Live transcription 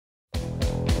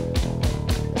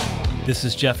This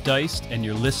is Jeff Deist, and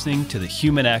you're listening to the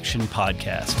Human Action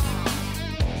Podcast.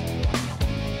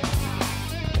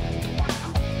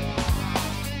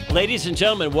 Ladies and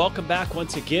gentlemen, welcome back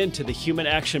once again to the Human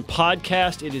Action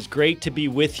Podcast. It is great to be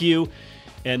with you,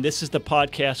 and this is the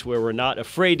podcast where we're not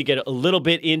afraid to get a little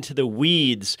bit into the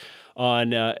weeds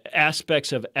on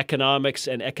aspects of economics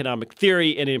and economic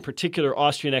theory, and in particular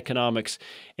Austrian economics.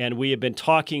 And we have been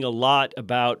talking a lot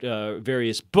about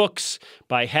various books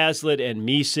by Hazlitt and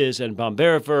Mises and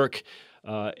Bomberwerk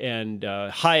and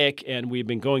Hayek, and we've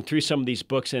been going through some of these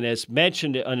books. And as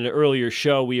mentioned on an earlier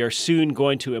show, we are soon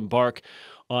going to embark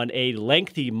on a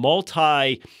lengthy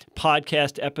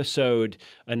multi-podcast episode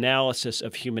analysis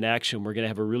of human action. We're going to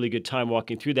have a really good time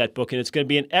walking through that book, and it's going to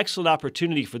be an excellent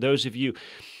opportunity for those of you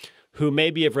who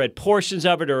maybe have read portions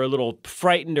of it or are a little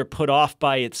frightened or put off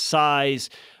by its size,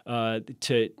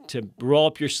 to roll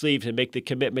up your sleeves and make the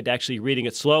commitment to actually reading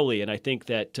it slowly. And I think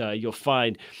that you'll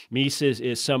find Mises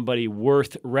is somebody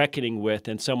worth reckoning with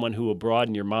and someone who will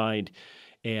broaden your mind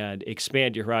and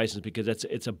expand your horizons, because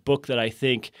it's a book that I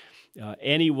think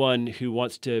anyone who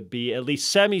wants to be at least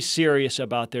semi-serious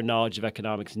about their knowledge of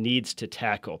economics needs to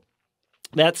tackle.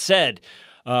 That said,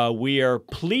 we are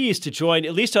pleased to join,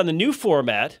 at least on the new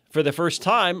format, for the first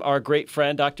time, our great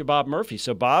friend, Dr. Bob Murphy.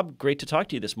 So, Bob, great to talk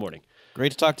to you this morning.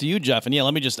 Great to talk to you, Jeff. And yeah,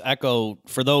 let me just echo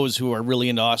for those who are really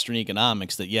into Austrian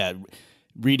economics that, yeah,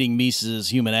 reading Mises'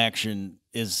 Human Action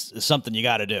is something you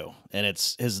got to do. And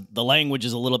the language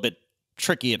is a little bit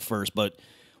tricky at first, but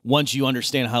once you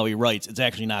understand how he writes, it's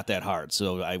actually not that hard.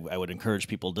 So I would encourage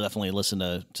people to definitely listen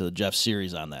to Jeff's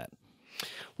series on that.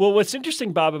 Well, what's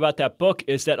interesting, Bob, about that book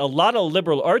is that a lot of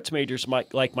liberal arts majors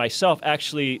like myself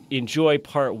actually enjoy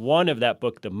part one of that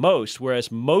book the most,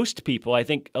 whereas most people, I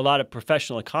think a lot of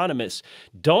professional economists,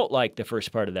 don't like the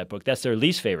first part of that book. That's their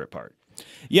least favorite part.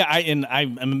 Yeah,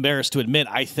 I'm embarrassed to admit,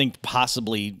 I think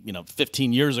possibly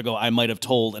 15 years ago, I might have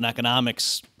told an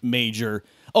economics major,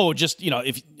 oh, just,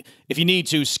 if you need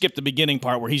to, skip the beginning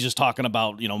part where he's just talking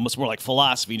about, much more like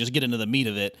philosophy, just get into the meat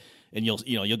of it. And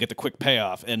you'll get the quick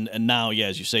payoff. And now, yeah,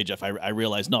 as you say, Jeff, I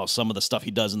realize, no, some of the stuff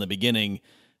he does in the beginning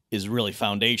is really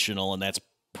foundational, and that's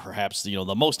perhaps the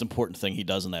most important thing he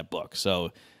does in that book.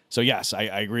 So yes, I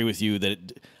agree with you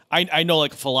that I know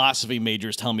like philosophy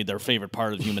majors tell me their favorite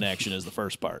part of human action is the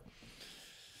first part.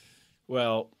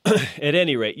 Well, at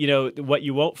any rate, what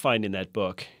you won't find in that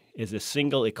book is a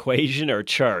single equation or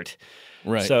chart.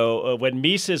 Right. So when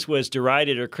Mises was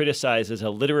derided or criticized as a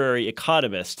literary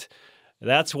economist,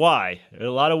 that's why. There are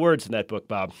a lot of words in that book,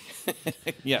 Bob.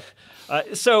 Yeah.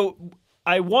 So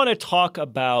I want to talk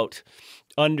about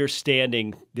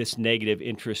understanding this negative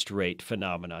interest rate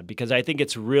phenomenon, because I think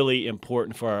it's really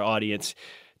important for our audience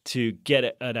to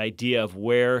get an idea of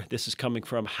where this is coming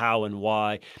from, how and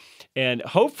why. And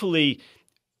hopefully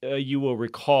you will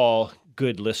recall,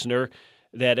 good listener,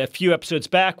 that a few episodes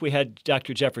back, we had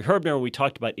Dr. Jeffrey Herbner, and we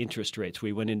talked about interest rates.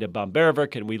 We went into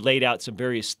Bomberwerk, and we laid out some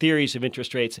various theories of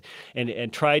interest rates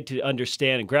and tried to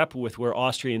understand and grapple with where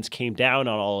Austrians came down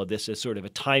on all of this as sort of a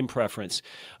time preference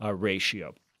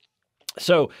ratio.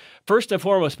 So first and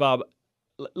foremost, Bob,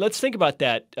 let's think about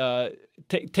that.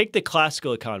 Take the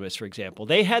classical economists, for example.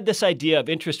 They had this idea of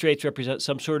interest rates represent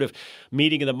some sort of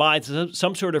meeting of the minds,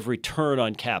 some sort of return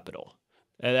on capital.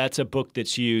 That's a book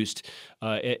that's used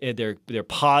in their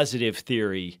positive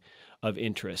theory of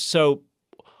interest. So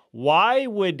why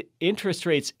would interest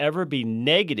rates ever be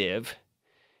negative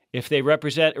if they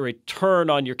represent a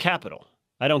return on your capital?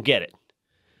 I don't get it.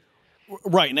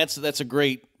 Right, and that's a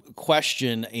great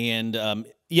question. And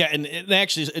and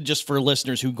actually, just for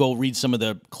listeners who go read some of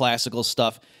the classical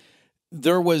stuff,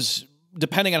 there was,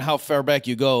 depending on how far back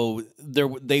you go,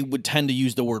 they would tend to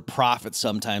use the word profit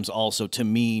sometimes also to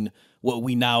mean what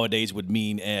we nowadays would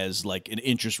mean as like an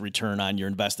interest return on your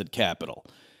invested capital.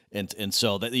 And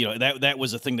so that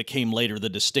was a thing that came later, the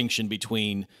distinction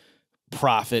between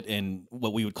profit and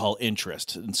what we would call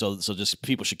interest. And so just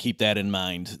people should keep that in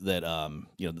mind, that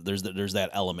there's that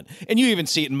element. And you even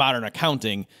see it in modern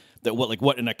accounting, that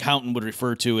what an accountant would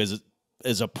refer to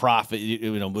as a profit,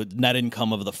 with net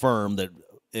income of the firm, that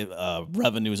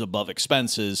revenues above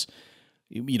expenses.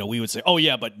 We would say, oh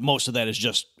yeah, but most of that is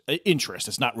just interest.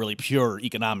 It's not really pure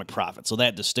economic profit. So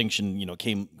that distinction,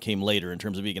 came later in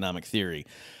terms of economic theory.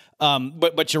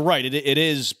 But you're right. It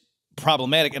is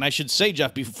problematic. And I should say,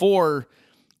 Jeff, before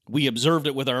we observed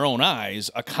it with our own eyes,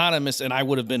 economists, and I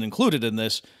would have been included in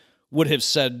this, would have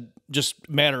said just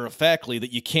matter-of-factly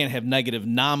that you can't have negative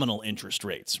nominal interest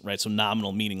rates, right? So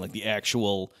nominal meaning like the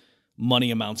actual money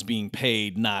amounts being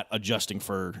paid, not adjusting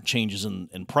for changes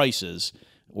in prices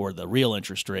or the real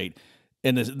interest rate.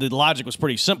 And the logic was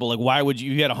pretty simple. Like, why would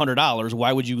you had $100?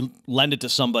 Why would you lend it to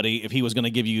somebody if he was going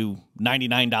to give you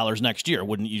 $99 next year?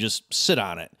 Wouldn't you just sit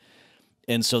on it?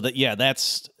 And so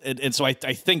so I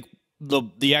think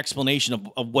the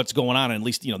explanation of what's going on, at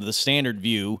least the standard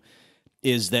view,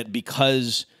 is that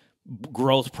because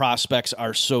growth prospects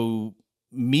are so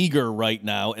meager right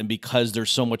now, and because there's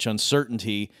so much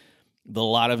uncertainty, a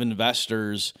lot of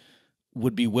investors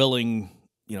would be willing,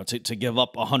 to give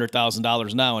up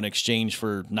 $100,000 now in exchange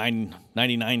for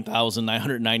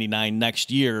 $99,999 next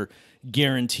year,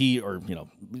 guaranteed, or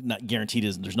not guaranteed,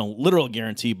 there's no literal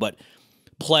guarantee, but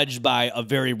pledged by a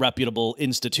very reputable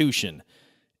institution.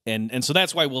 And so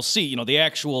that's why we'll see, the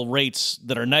actual rates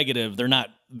that are negative, they're not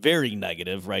very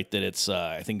negative, right? That it's,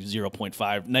 I think,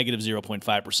 negative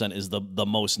 0.5% is the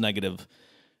most negative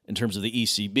in terms of the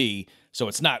ECB. So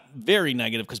it's not very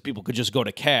negative because people could just go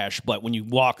to cash. But when you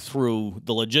walk through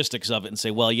the logistics of it and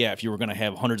say, well, yeah, if you were going to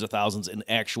have hundreds of thousands in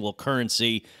actual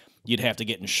currency, you'd have to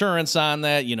get insurance on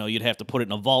that. You'd have to put it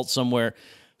in a vault somewhere.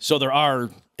 So there are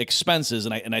expenses,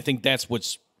 and I think that's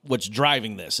what's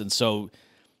driving this. And so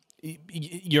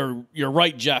you're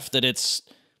right, Jeff, that it's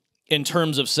in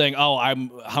terms of saying,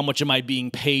 how much am I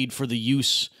being paid for the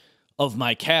use of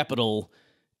my capital?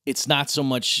 It's not so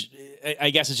much.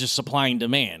 I guess it's just supply and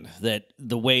demand, that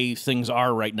the way things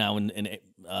are right now in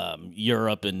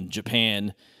Europe and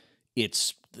Japan,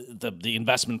 it's the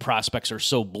investment prospects are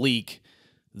so bleak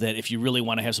that if you really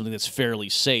want to have something that's fairly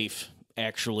safe,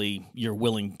 actually you're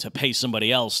willing to pay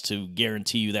somebody else to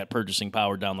guarantee you that purchasing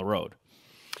power down the road.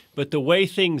 But the way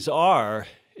things are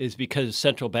is because of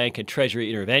central bank and treasury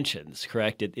interventions,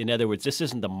 correct? In other words, this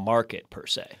isn't the market per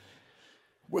se.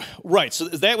 Right. So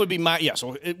that would be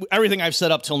everything I've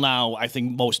said up till now, I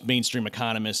think most mainstream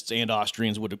economists and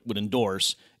Austrians would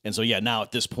endorse. And so, now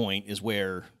at this point is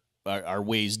where our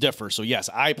ways differ. So, yes,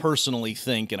 I personally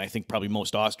think, and I think probably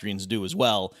most Austrians do as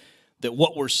well, that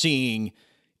what we're seeing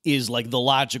is like the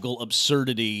logical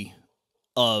absurdity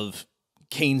of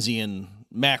Keynesian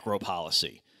macro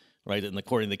policy, right? And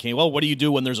according to Keynes, what do you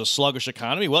do when there's a sluggish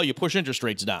economy? Well, you push interest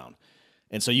rates down.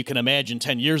 And so you can imagine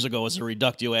 10 years ago as a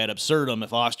reductio ad absurdum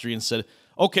if Austrians said,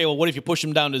 okay, well, what if you push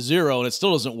them down to zero and it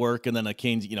still doesn't work? And then a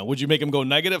Keynes, would you make them go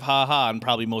negative? Ha ha. And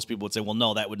probably most people would say, well,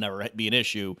 no, that would never be an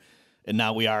issue. And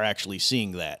now we are actually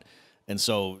seeing that. And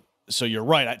so you're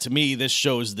right. To me, this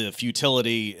shows the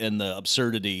futility and the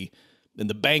absurdity and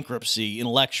the bankruptcy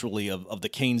intellectually of the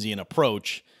Keynesian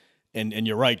approach. And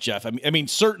you're right, Jeff. I mean,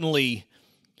 certainly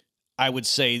I would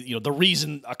say, the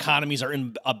reason economies are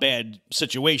in a bad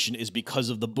situation is because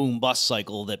of the boom-bust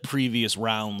cycle that previous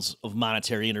rounds of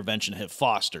monetary intervention have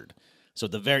fostered. So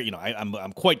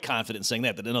I'm quite confident in saying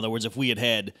that in other words, if we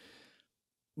had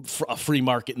a free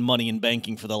market in money and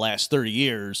banking for the last 30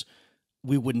 years,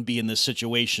 we wouldn't be in this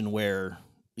situation where,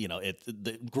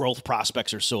 the growth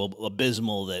prospects are so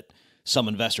abysmal that some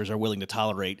investors are willing to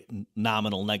tolerate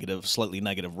nominal negative, slightly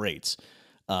negative rates.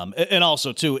 And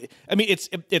also, too, I mean,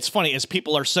 it's funny as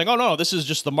people are saying, oh, no, this is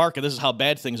just the market. This is how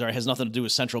bad things are. It has nothing to do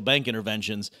with central bank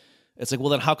interventions. It's like, well,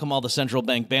 then how come all the central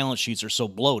bank balance sheets are so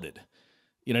bloated?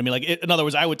 You know what I mean? Like, in other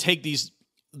words, I would take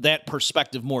that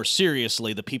perspective more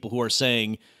seriously, the people who are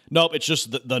saying, nope, it's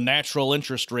just the natural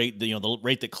interest rate, the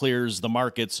rate that clears the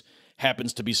markets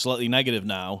happens to be slightly negative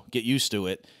now. Get used to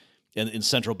it. And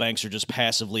central banks are just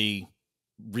passively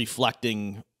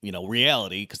reflecting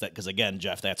reality, because again,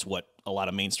 Jeff, that's what a lot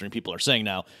of mainstream people are saying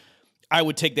now. I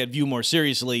would take that view more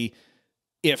seriously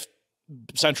if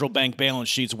central bank balance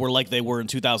sheets were like they were in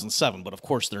 2007, but of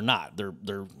course they're not.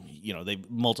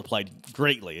 They've multiplied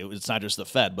greatly. It's not just the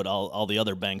Fed, but all the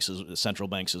other banks, central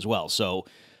banks as well. So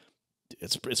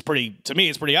it's pretty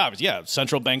obvious. Yeah,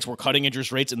 central banks were cutting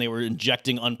interest rates and they were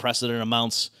injecting unprecedented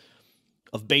amounts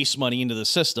of base money into the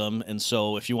system. And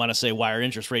so if you want to say, why are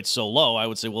interest rates so low? I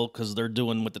would say, well, because they're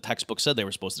doing what the textbook said they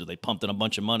were supposed to do. They pumped in a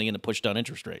bunch of money and it pushed down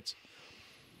interest rates.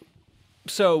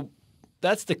 So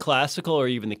that's the classical or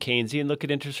even the Keynesian look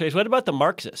at interest rates. What about the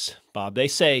Marxists, Bob? They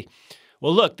say,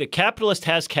 well, look, the capitalist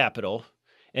has capital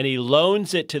and he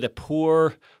loans it to the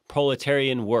poor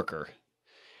proletarian worker.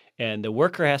 And the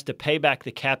worker has to pay back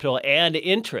the capital and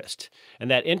interest.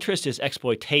 And that interest is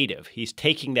exploitative. He's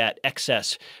taking that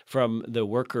excess from the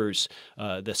workers,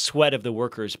 the sweat of the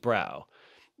worker's brow.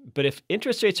 But if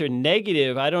interest rates are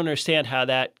negative, I don't understand how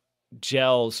that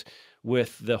gels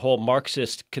with the whole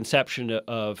Marxist conception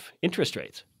of interest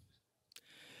rates.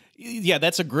 Yeah,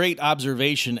 that's a great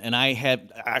observation, and I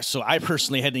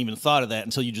personally hadn't even thought of that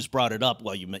until you just brought it up.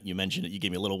 Well, you mentioned it. You gave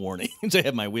me a little warning to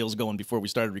have my wheels going before we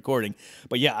started recording.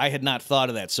 But yeah, I had not thought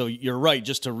of that. So you're right.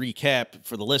 Just to recap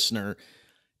for the listener,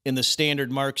 in the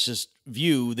standard Marxist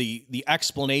view, the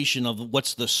explanation of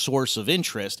what's the source of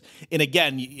interest, and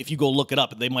again, if you go look it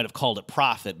up, they might have called it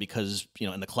profit because,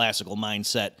 in the classical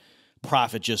mindset,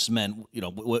 profit just meant,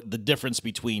 the difference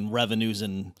between revenues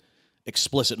and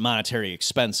explicit monetary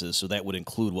expenses. So that would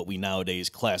include what we nowadays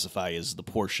classify as the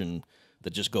portion that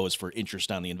just goes for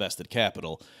interest on the invested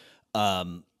capital.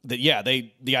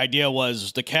 The idea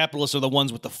was the capitalists are the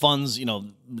ones with the funds,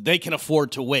 they can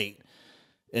afford to wait.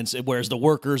 And so, whereas the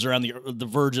workers are on the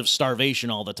verge of starvation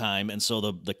all the time, and so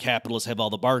the capitalists have all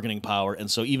the bargaining power. And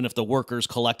so even if the workers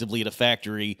collectively at a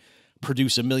factory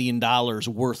produce $1 million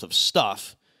worth of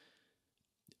stuff,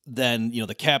 then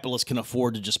the capitalists can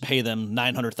afford to just pay them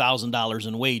 $900,000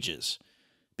 in wages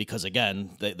because,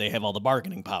 again, they have all the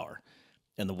bargaining power.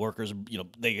 And the workers,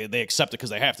 they accept it because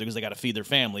they have to, because they got to feed their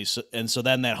families. And so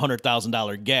then that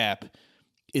 $100,000 gap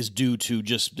is due to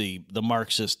just the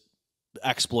Marxist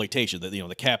exploitation, that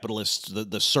the capitalists,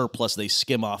 the surplus they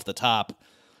skim off the top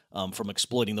from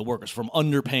exploiting the workers, from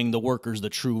underpaying the workers the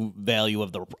true value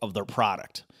of their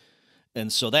product.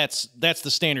 And so that's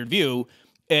the standard view.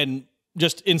 And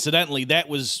just incidentally, that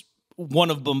was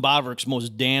one of Bombaverick's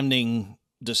most damning,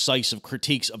 decisive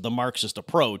critiques of the Marxist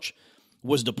approach,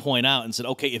 was to point out and said,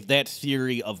 okay, if that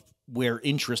theory of where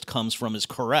interest comes from is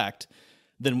correct,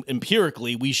 then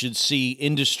empirically we should see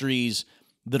industries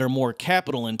that are more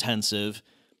capital intensive,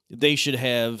 they should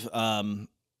have,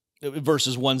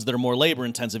 versus ones that are more labor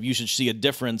intensive, you should see a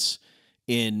difference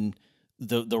in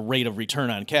the rate of return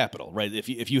on capital, right?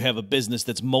 If you have a business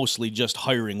that's mostly just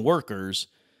hiring workers,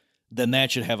 then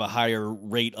that should have a higher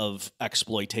rate of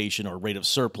exploitation or rate of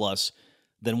surplus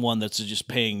than one that's just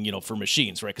paying, for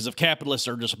machines, right? Because if capitalists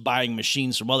are just buying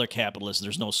machines from other capitalists,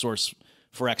 there's no source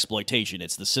for exploitation.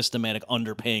 It's the systematic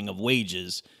underpaying of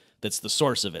wages that's the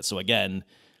source of it. So again,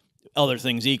 other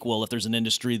things equal, if there's an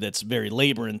industry that's very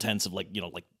labor intensive, like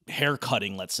hair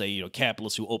cutting, let's say,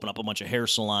 capitalists who open up a bunch of hair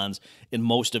salons and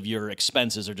most of your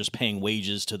expenses are just paying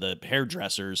wages to the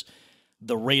hairdressers,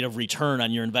 the rate of return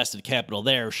on your invested capital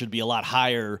there should be a lot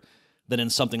higher than in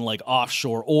something like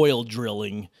offshore oil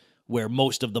drilling, where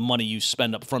most of the money you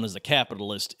spend up front as the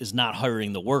capitalist is not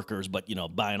hiring the workers, but,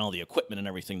 buying all the equipment and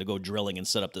everything to go drilling and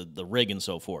set up the rig and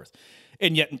so forth.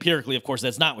 And yet, empirically, of course,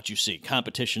 that's not what you see.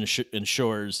 Competition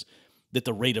ensures that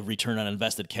the rate of return on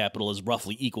invested capital is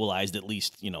roughly equalized, at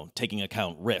least, taking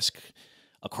account risk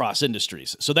across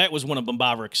industries. So that was one of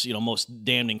Bombaverick's, most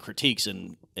damning critiques,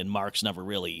 and Marx never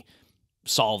really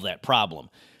solved that problem.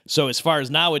 So as far as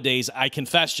nowadays, I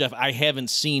confess, Jeff, I haven't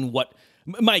seen what...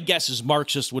 My guess is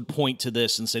Marxists would point to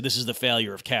this and say this is the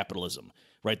failure of capitalism,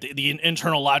 right? The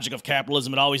internal logic of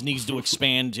capitalism, it always needs to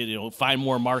expand, to find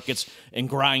more markets and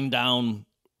grind down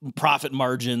profit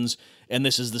margins, and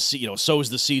this is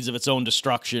sows the seeds of its own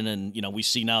destruction. And we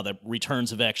see now that returns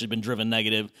have actually been driven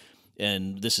negative,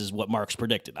 and this is what Marx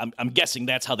predicted. I'm guessing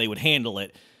that's how they would handle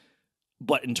it.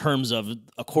 But in terms of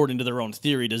according to their own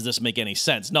theory, does this make any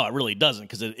sense? No, it really doesn't,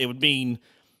 because it would mean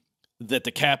that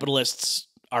the capitalists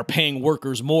are paying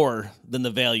workers more than the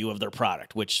value of their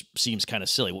product, which seems kind of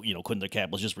silly. Couldn't the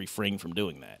capitalists just refrain from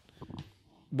doing that?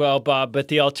 Well, Bob, but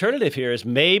the alternative here is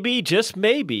maybe, just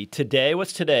maybe, today,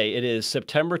 what's today? It is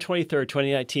September 23rd,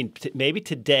 2019. Maybe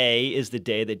today is the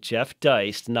day that Jeff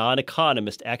Deist,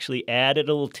 non-economist, actually added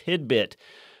a little tidbit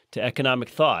to economic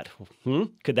thought.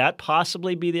 Could that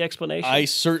possibly be the explanation? I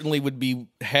certainly would be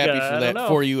happy for that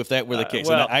for you if that were the case.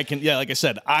 Well, and I can, like I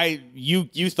said,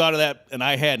 you thought of that and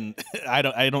I hadn't.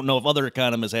 I don't know if other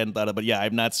economists hadn't thought of it, but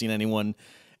I've not seen anyone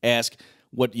ask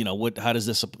how does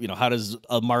this, how does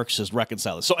a Marxist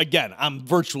reconcile this? So again,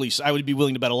 I would be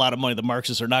willing to bet a lot of money the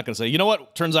Marxists are not going to say, you know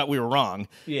what, turns out we were wrong.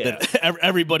 Yeah. That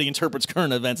everybody interprets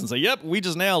current events and say, yep, we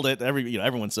just nailed it.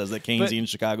 Everyone says that, Keynesian,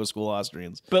 Chicago School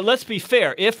Austrians. But let's be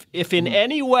fair. If in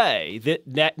any way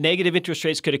that negative interest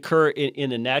rates could occur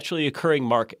in a naturally occurring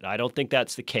market, I don't think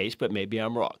that's the case, but maybe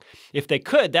I'm wrong. If they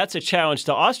could, that's a challenge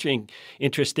to Austrian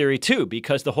interest theory too,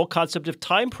 because the whole concept of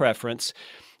time preference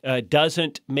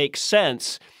doesn't make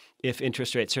sense if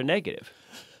interest rates are negative.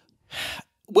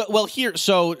 Well, here,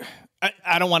 so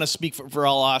I don't want to speak for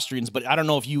all Austrians, but I don't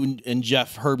know if you and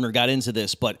Jeff Herbner got into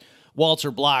this, but Walter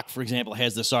Block, for example,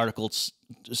 has this article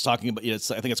just talking about, I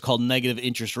think it's called Negative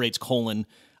Interest Rates,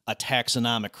 a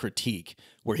Taxonomic Critique,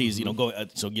 where he's,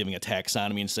 giving a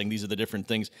taxonomy and saying these are the different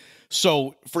things.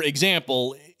 So, for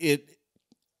example,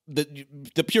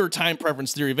 the pure time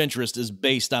preference theory of interest is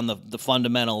based on the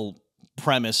fundamental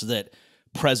premise that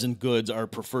present goods are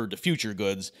preferred to future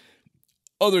goods,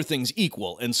 other things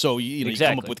equal. And so you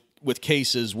come up with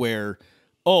cases where,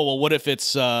 what if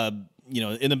it's in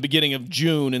the beginning of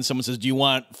June and someone says, do you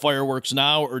want fireworks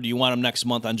now or do you want them next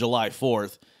month on July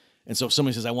 4th? And so if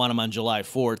somebody says, I want them on July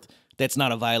 4th, that's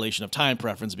not a violation of time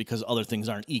preference because other things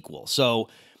aren't equal. So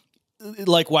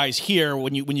likewise here,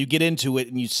 when you get into it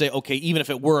and you say, okay, even if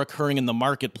it were occurring in the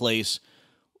marketplace,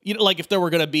 like if there were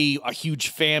going to be a huge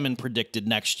famine predicted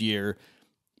next year,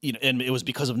 and it was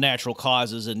because of natural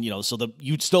causes, and so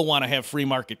you'd still want to have free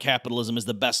market capitalism as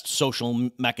the best social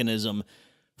mechanism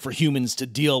for humans to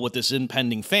deal with this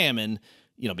impending famine.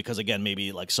 Because again,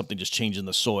 maybe like something just changed in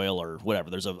the soil or whatever.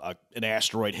 There's an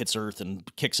asteroid hits Earth and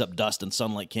kicks up dust and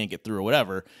sunlight can't get through or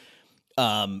whatever.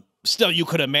 Still, you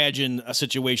could imagine a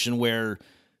situation where,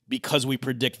 because we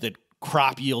predict that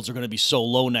crop yields are going to be so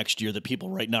low next year that people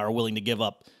right now are willing to give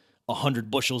up 100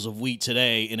 bushels of wheat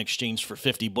today in exchange for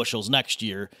 50 bushels next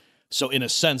year. So in a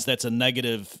sense, that's a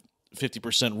negative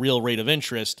 50% real rate of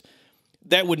interest.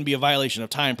 That wouldn't be a violation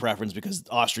of time preference because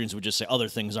Austrians would just say other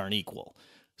things aren't equal.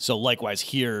 So likewise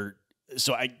here,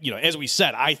 so as we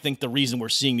said, I think the reason we're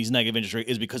seeing these negative interest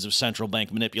rates is because of central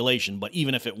bank manipulation. But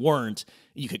even if it weren't,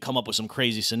 you could come up with some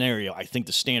crazy scenario. I think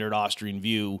the standard Austrian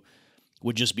view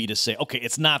would just be to say, okay,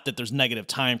 it's not that there's negative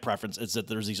time preference, it's that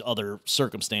there's these other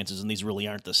circumstances, and these really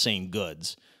aren't the same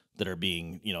goods that are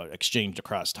being, exchanged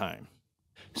across time.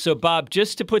 So, Bob,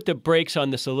 just to put the brakes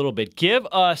on this a little bit, give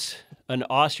us an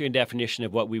Austrian definition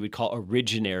of what we would call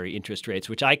originary interest rates,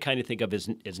 which I kind of think of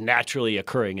as naturally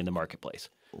occurring in the marketplace.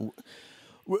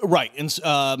 Right. And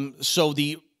so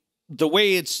the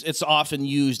way it's often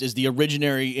used is the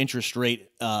originary interest rate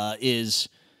is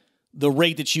the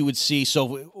rate that you would see.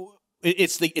 So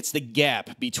it's the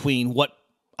gap between what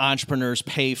entrepreneurs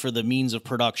pay for the means of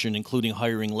production, including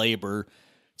hiring labor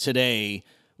today,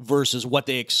 versus what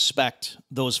they expect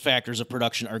those factors of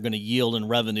production are going to yield in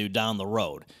revenue down the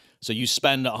road. So you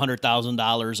spend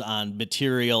 $100,000 on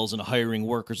materials and hiring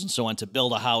workers and so on to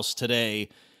build a house today,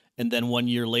 and then 1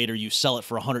 year later you sell it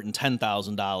for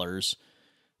 $110,000.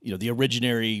 The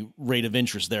originary rate of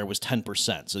interest there was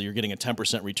 10%. So you're getting a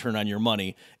 10% return on your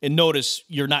money. And notice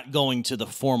you're not going to the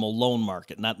formal loan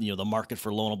market, not the market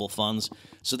for loanable funds.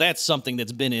 So that's something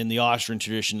that's been in the Austrian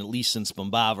tradition, at least since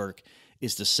Bombavik,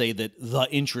 is to say that the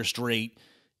interest rate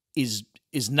is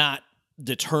not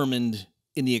determined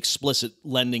in the explicit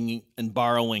lending and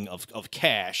borrowing of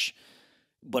cash,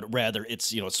 but rather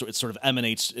it's it sort of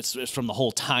emanates, it's from the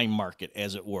whole time market,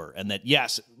 as it were. And that,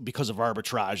 yes, because of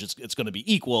arbitrage, it's going to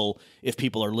be equal if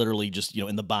people are literally just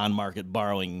in the bond market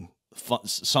borrowing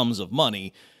sums of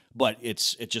money, but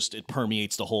it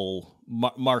permeates the whole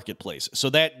marketplace.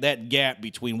 So that gap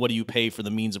between what do you pay for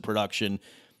the means of production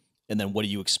and then what do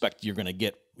you expect you're going to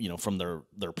get from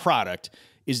their product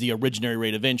is the originary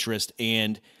rate of interest.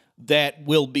 And that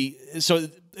will be so.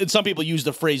 And some people use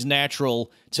the phrase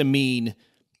natural to mean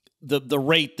the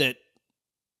rate that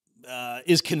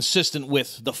is consistent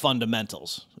with the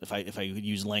fundamentals, if I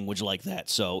use language like that.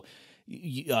 So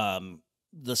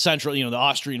the central, the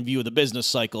Austrian view of the business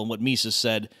cycle and what Mises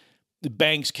said, the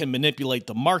banks can manipulate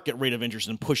the market rate of interest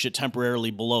and push it temporarily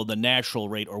below the natural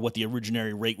rate or what the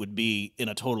originary rate would be in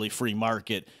a totally free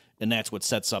market, and that's what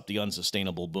sets up the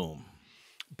unsustainable boom.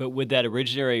 But would that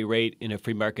originary rate in a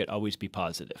free market always be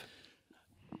positive?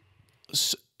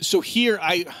 So here,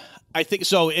 I think,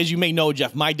 so as you may know,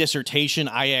 Jeff, my dissertation,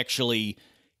 I actually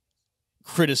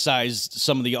criticized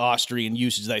some of the Austrian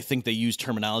usage that I think they use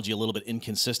terminology a little bit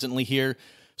inconsistently here.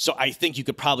 So I think you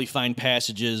could probably find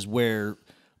passages where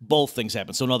both things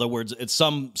happen. So in other words, it's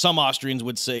some Austrians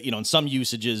would say, in some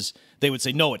usages, they would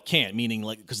say, no, it can't, meaning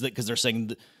like, because they're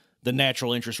saying the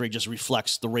natural interest rate just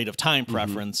reflects the rate of time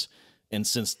preference. Mm-hmm. And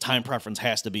since time preference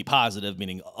has to be positive,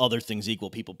 meaning other things equal,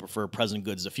 people prefer present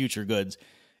goods to future goods,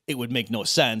 it would make no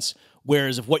sense.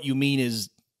 Whereas if what you mean is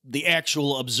the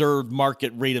actual observed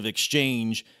market rate of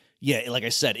exchange, yeah, like I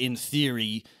said, in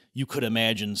theory, you could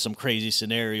imagine some crazy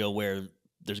scenario where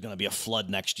there's going to be a flood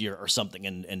next year or something,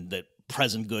 and that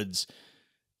present goods,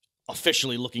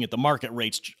 officially looking at the market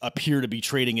rates, appear to be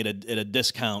trading at a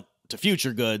discount to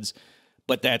future goods.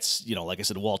 But that's, like I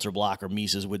said, Walter Block or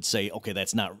Mises would say, okay,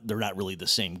 they're not really the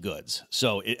same goods.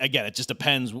 So again, it just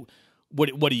depends.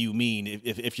 What do you mean?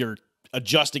 If you're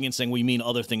adjusting and saying we mean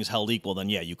other things held equal, then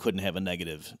yeah, you couldn't have a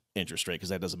negative interest rate because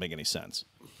that doesn't make any sense.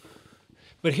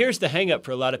 But here's the hang up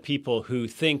for a lot of people who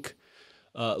think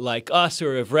like us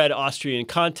or have read Austrian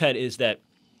content is that,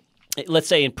 let's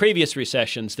say in previous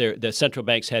recessions, the central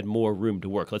banks had more room to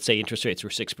work. Let's say interest rates were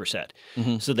 6%.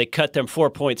 Mm-hmm. So they cut them 4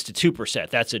 points to 2%.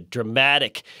 That's a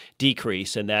dramatic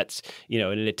decrease, and that's in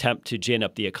an attempt to gin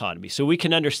up the economy. So we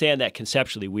can understand that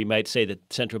conceptually. We might say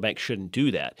that central banks shouldn't do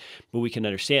that, but we can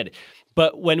understand it.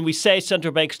 But when we say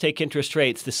central banks take interest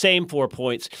rates, the same 4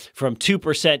 points from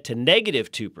 2% to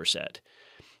negative 2%,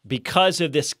 because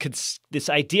of this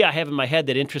idea I have in my head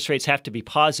that interest rates have to be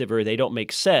positive or they don't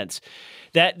make sense.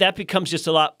 That becomes just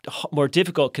a lot more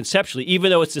difficult conceptually,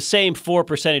 even though it's the same 4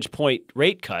 percentage point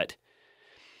rate cut.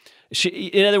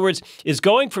 In other words, is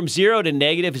going from 0 to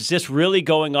negative, is this really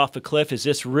going off a cliff? Is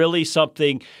this really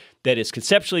something that is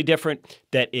conceptually different,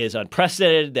 that is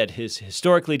unprecedented, that is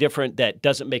historically different, that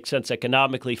doesn't make sense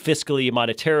economically, fiscally,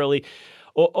 monetarily?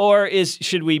 Or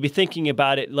should we be thinking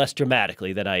about it less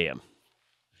dramatically than I am?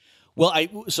 Well,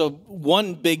 so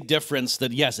one big difference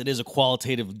that, yes, it is a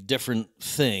qualitative different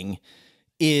thing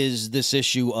is this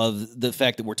issue of the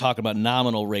fact that we're talking about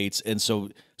nominal rates. And so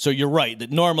you're right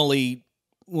that normally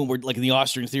when we're like in the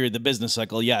Austrian theory of the business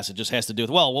cycle, yes, it just has to do with,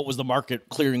 well, what was the market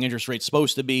clearing interest rate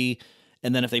supposed to be?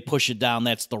 And then if they push it down,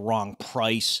 that's the wrong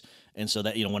price. And so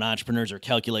that, when entrepreneurs are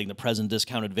calculating the present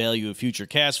discounted value of future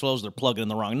cash flows, they're plugging in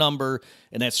the wrong number,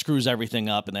 and that screws everything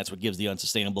up, and that's what gives the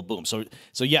unsustainable boom. So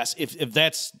yes, if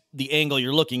that's the angle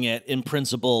you're looking at, in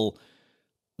principle,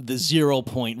 the 0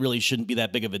 point really shouldn't be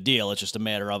that big of a deal. It's just a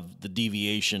matter of the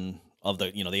deviation of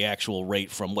the actual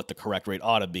rate from what the correct rate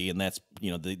ought to be, and that's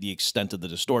the extent of the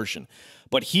distortion.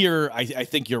 But here, I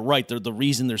think you're right. The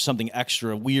reason there's something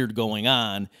extra weird going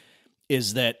on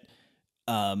is that,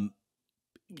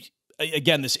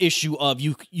 again, this issue of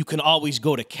you can always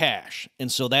go to cash,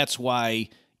 and so that's why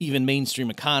even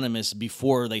mainstream economists,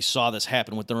 before they saw this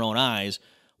happen with their own eyes,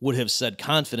 would have said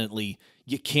confidently,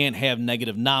 you can't have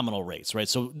negative nominal rates, right?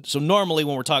 So normally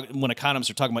when economists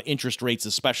are talking about interest rates,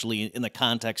 especially in the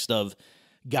context of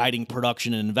guiding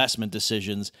production and investment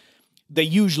decisions, they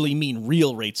usually mean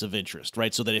real rates of interest,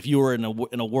 right? So that if you were in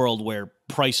a world where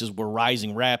prices were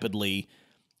rising rapidly,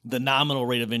 the nominal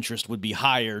rate of interest would be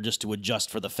higher just to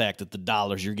adjust for the fact that the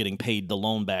dollars you're getting paid the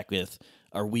loan back with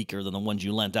are weaker than the ones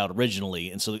you lent out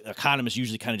originally. And so economists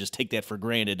usually kind of just take that for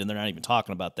granted, and they're not even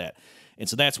talking about that. And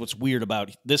so that's what's weird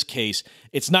about this case.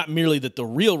 It's not merely that the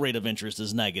real rate of interest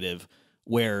is negative,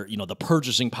 where the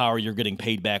purchasing power you're getting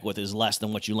paid back with is less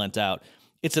than what you lent out.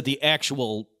 It's that the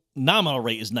actual nominal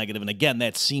rate is negative. And again,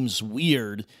 that seems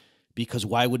weird, because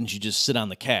why wouldn't you just sit on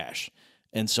the cash?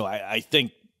 And so I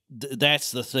think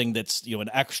that's the thing that's an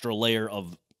extra layer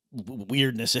of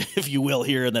weirdness, if you will,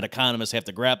 here, and that economists have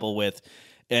to grapple with.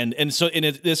 And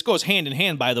this goes hand in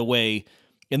hand, by the way,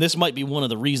 and this might be one of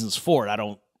the reasons for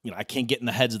it. I can't get in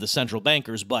the heads of the central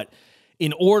bankers, but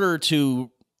in order to,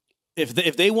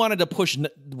 if they wanted to push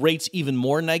rates even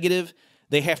more negative,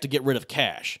 they have to get rid of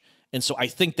cash. And so I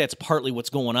think that's partly what's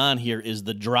going on here, is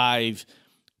the drive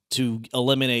to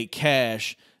eliminate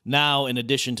cash. Now, in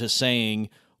addition to saying,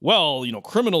 well,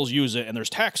 criminals use it and there's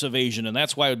tax evasion, and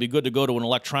that's why it would be good to go to an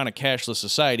electronic cashless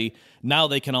society. Now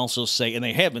they can also say, and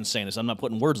they have been saying this, I'm not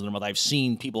putting words in their mouth, I've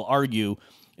seen people argue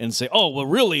and say, oh, well,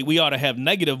 really, we ought to have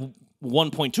negative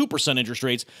 1.2% interest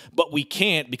rates, but we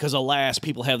can't because, alas,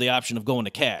 people have the option of going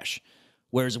to cash.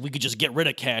 Whereas if we could just get rid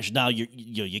of cash, now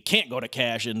you can't go to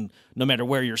cash, and no matter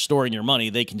where you're storing your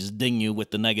money, they can just ding you with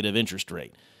the negative interest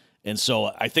rate. And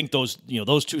so I think those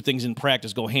two things in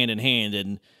practice go hand in hand,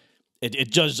 and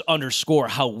it does underscore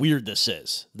how weird this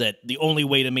is, that the only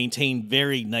way to maintain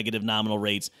very negative nominal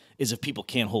rates is if people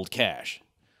can't hold cash.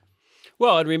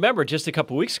 Well, and remember, just a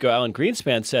couple of weeks ago, Alan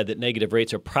Greenspan said that negative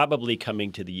rates are probably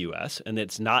coming to the U.S., and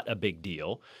it's not a big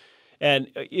deal. And,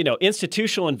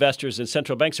 institutional investors and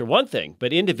central banks are one thing,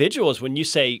 but individuals, when you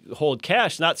say hold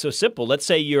cash, not so simple. Let's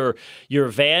say your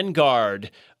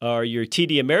Vanguard or your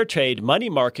TD Ameritrade money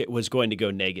market was going to go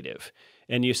negative.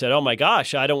 And you said, oh, my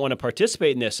gosh, I don't want to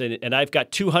participate in this, and I've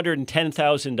got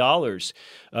 $210,000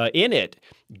 in it.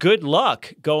 Good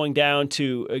luck going down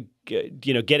to,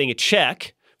 getting a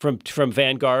check from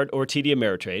Vanguard or TD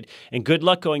Ameritrade, and good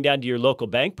luck going down to your local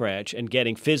bank branch and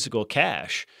getting physical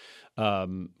cash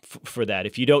for that.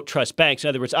 If you don't trust banks, in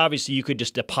other words, obviously you could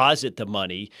just deposit the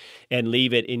money and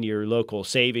leave it in your local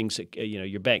savings,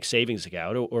 your bank savings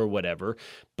account or whatever.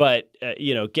 But,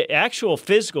 get actual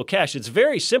physical cash. It's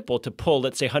very simple to pull,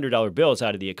 let's say, $100 bills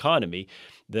out of the economy.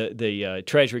 The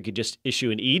Treasury could just issue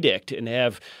an edict and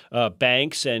have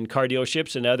banks and car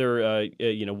dealerships and other,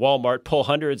 Walmart pull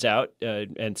hundreds out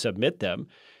and submit them,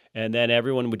 and then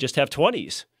everyone would just have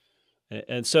 20s.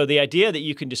 And so the idea that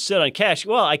you can just sit on cash,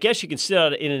 well, I guess you can sit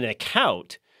on it in an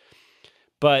account,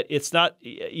 but it's not,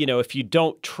 if you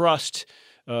don't trust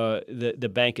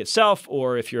the bank itself,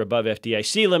 or if you're above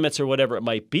FDIC limits or whatever it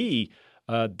might be,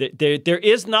 there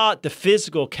is not the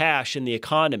physical cash in the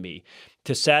economy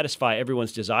to satisfy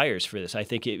everyone's desires for this. I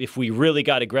think if we really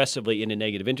got aggressively into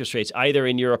negative interest rates, either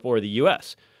in Europe or the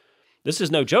U.S., this is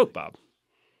no joke, Bob.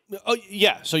 Oh,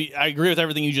 yeah. So I agree with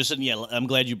everything you just said. Yeah, I'm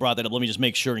glad you brought that up. Let me just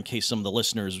make sure in case some of the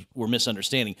listeners were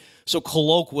misunderstanding. So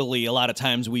colloquially, a lot of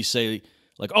times we say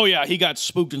like, oh yeah, he got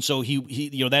spooked, and so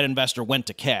he that investor went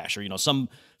to cash, or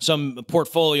some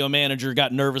portfolio manager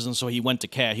got nervous, and so he went to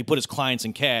cash. He put his clients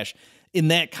in cash. In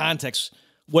that context,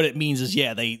 what it means is,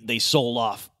 yeah, they sold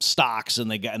off stocks and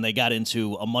they got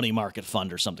into a money market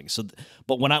fund or something. So,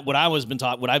 but what I've been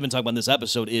talking about in this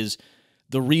episode is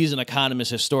the reason economists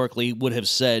historically would have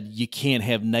said you can't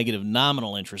have negative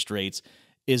nominal interest rates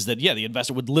is that, yeah, the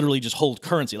investor would literally just hold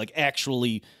currency, like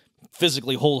actually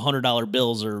physically hold $100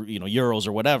 bills or euros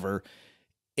or whatever.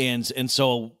 And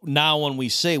so now when we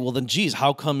say, well, then, geez,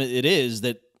 how come it is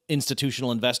that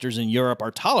institutional investors in Europe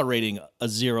are tolerating a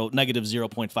negative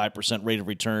 0.5% rate of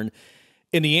return?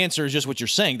 And the answer is just what you're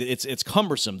saying, that it's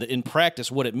cumbersome, that in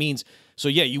practice what it means. So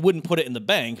yeah, you wouldn't put it in the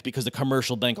bank because the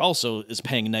commercial bank also is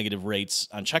paying negative rates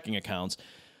on checking accounts.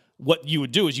 What you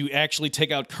would do is you actually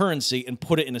take out currency and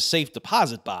put it in a safe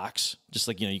deposit box, just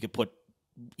like you could put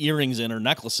earrings in or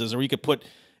necklaces, or you could put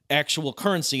actual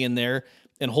currency in there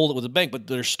and hold it with a bank, but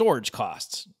there's storage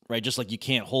costs, right? Just like you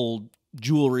can't hold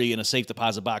jewelry in a safe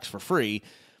deposit box for free.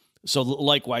 So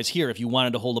likewise here, if you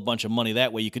wanted to hold a bunch of money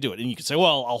that way, you could do it. And you could say,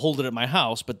 well, I'll hold it at my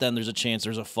house, but then there's a chance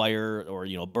there's a fire or,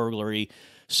 burglary.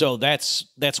 So that's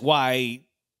why,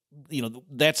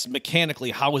 that's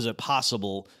mechanically, how is it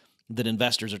possible that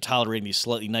investors are tolerating these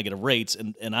slightly negative rates?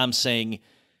 And I'm saying,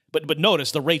 but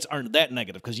notice the rates aren't that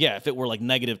negative, because yeah, if it were like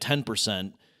negative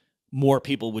 10%, more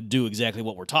people would do exactly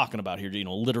what we're talking about here,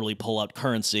 literally pull out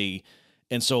currency.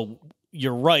 And so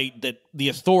you're right that the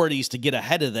authorities to get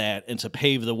ahead of that and to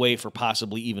pave the way for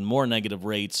possibly even more negative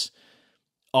rates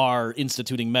are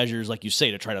instituting measures, like you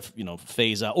say, to try to,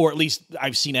 phase out, or at least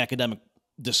I've seen academic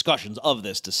discussions of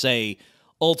this to say,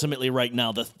 ultimately right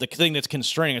now, the thing that's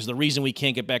constraining us, the reason we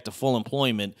can't get back to full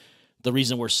employment, the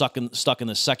reason we're stuck in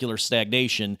this secular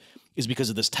stagnation is because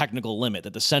of this technical limit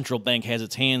that the central bank has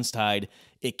its hands tied.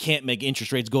 It can't make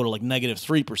interest rates go to like negative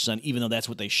 3%, even though that's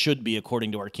what they should be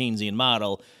according to our Keynesian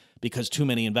model, because too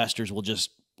many investors will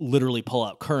just literally pull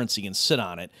out currency and sit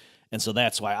on it. And so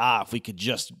that's why, if we could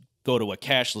just go to a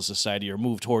cashless society or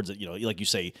move towards it, like you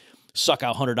say, suck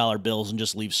out $100 bills and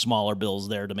just leave smaller bills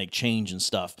there to make change and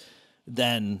stuff,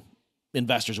 then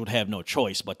investors would have no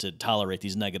choice but to tolerate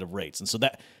these negative rates. And so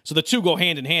the two go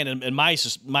hand in hand. And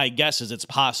my guess is it's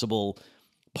possible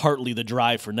partly the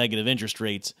drive for negative interest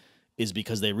rates is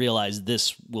because they realize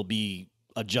this will be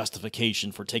a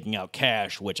justification for taking out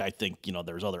cash, which I think,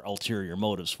 there's other ulterior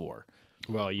motives for.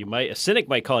 Well, a cynic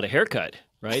might call it a haircut,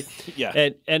 right? Yeah.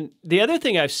 And the other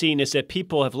thing I've seen is that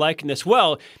people have likened this.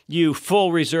 Well, you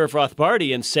full reserve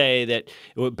Rothbardians say that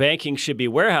banking should be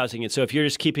warehousing. And so if you're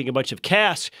just keeping a bunch of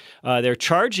cash, they're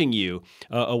charging you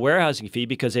a warehousing fee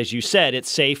because, as you said, it's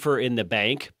safer in the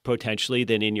bank potentially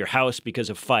than in your house because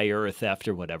of fire or theft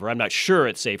or whatever. I'm not sure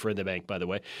it's safer in the bank, by the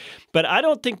way. But I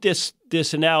don't think this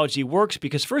analogy works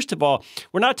because, first of all,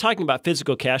 we're not talking about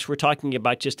physical cash. We're talking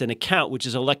about just an account, which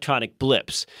is electronic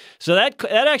blips. So that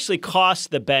actually costs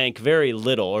the bank very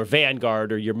little, or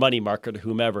Vanguard or your money market or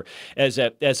whomever, as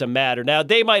a matter. Now,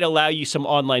 they might allow you some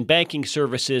online banking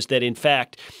services that, in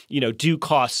fact, do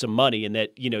cost some money and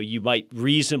that, you might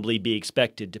reasonably be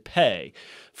expected to pay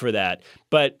for that.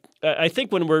 But I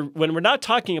think when we're not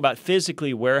talking about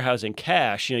physically warehousing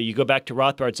cash, you go back to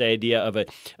Rothbard's idea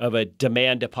of a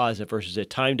demand deposit versus a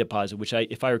time deposit, which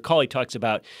if I recall, he talks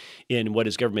about in What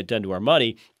Has Government Done to Our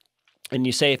Money. And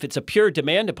you say if it's a pure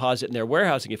demand deposit and they're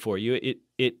warehousing it for you,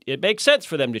 it makes sense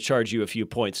for them to charge you a few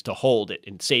points to hold it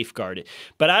and safeguard it.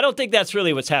 But I don't think that's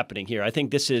really what's happening here. I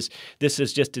think this is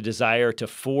just a desire to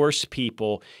force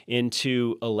people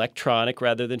into electronic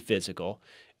rather than physical,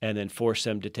 and then force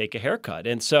them to take a haircut.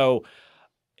 And so,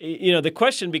 the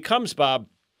question becomes, Bob,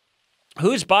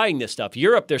 who's buying this stuff?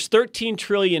 Europe, there's $13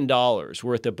 trillion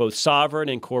worth of both sovereign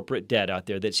and corporate debt out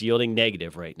there that's yielding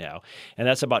negative right now. And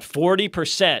that's about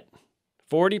 40%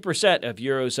 of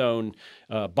Eurozone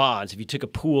bonds, if you took a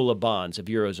pool of bonds, of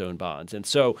Eurozone bonds. And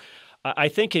so I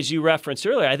think, as you referenced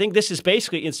earlier, I think this is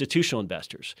basically institutional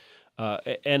investors.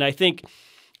 And I think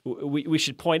we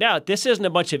should point out this isn't a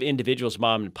bunch of individuals,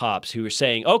 mom and pops, who are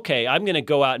saying, okay, I'm going to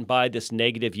go out and buy this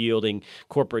negative yielding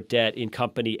corporate debt in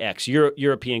company X,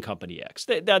 European company X.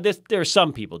 There are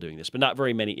some people doing this, but not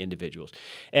very many individuals.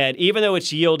 And even though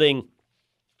it's yielding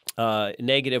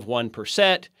negative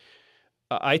 1%,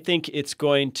 I think it's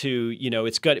going to,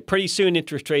 pretty soon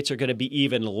interest rates are going to be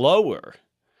even lower.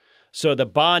 So the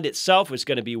bond itself is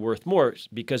going to be worth more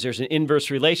because there's an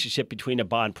inverse relationship between a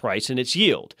bond price and its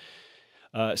yield.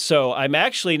 So I'm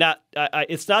actually not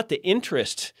it's not the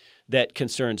interest that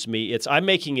concerns me. I'm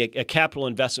making a capital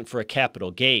investment for a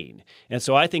capital gain. And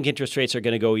so I think interest rates are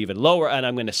going to go even lower, and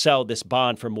I'm going to sell this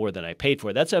bond for more than I paid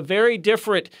for. That's a very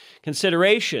different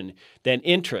consideration than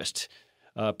interest.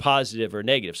 positive or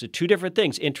negative. So two different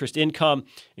things, interest income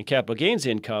and capital gains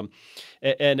income.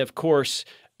 And of course,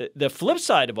 the flip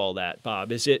side of all that,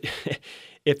 Bob, is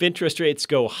if interest rates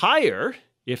go higher,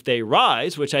 if they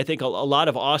rise, which I think a lot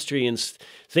of Austrians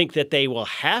think that they will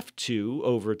have to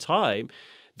over time,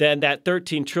 then that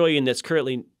 13 trillion that's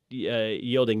currently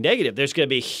yielding negative, there's going to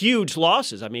be huge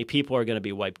losses. I mean, people are going to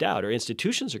be wiped out, or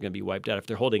institutions are going to be wiped out if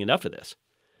they're holding enough of this.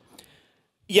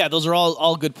 Yeah, those are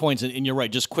all good points, and you're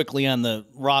right. Just quickly on the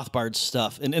Rothbard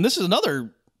stuff, and this is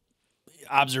another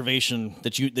observation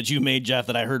that you made, Jeff,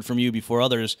 that I heard from you before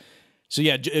others. So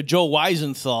yeah, Joe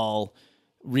Weisenthal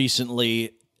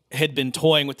recently had been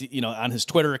toying with on his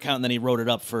Twitter account, and then he wrote it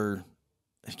up for,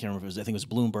 I can't remember, I think it was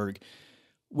Bloomberg,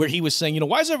 where he was saying,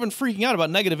 why is everyone freaking out about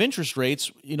negative interest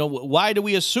rates? Why do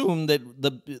we assume that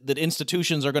that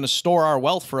institutions are going to store our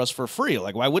wealth for us for free?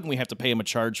 Like, why wouldn't we have to pay them a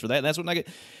charge for that? And that's what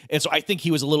and so I think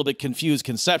he was a little bit confused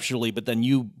conceptually, but then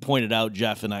you pointed out,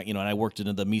 Jeff, and I worked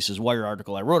into the Mises Wire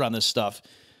article I wrote on this stuff,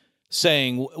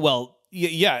 saying, well,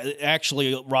 yeah,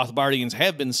 actually, Rothbardians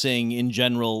have been saying in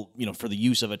general, for the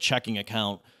use of a checking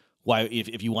account, why,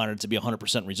 if you wanted it to be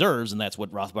 100% reserves, and that's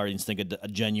what Rothbardians think a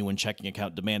genuine checking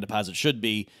account demand deposit should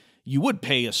be, you would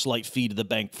pay a slight fee to the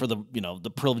bank for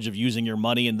the privilege of using your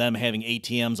money and them having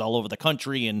ATMs all over the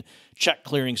country and check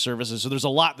clearing services. So there's a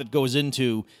lot that goes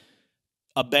into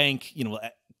a bank,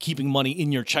 keeping money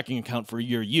in your checking account for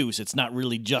your use. It's not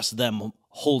really just them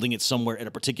holding it somewhere at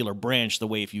a particular branch, the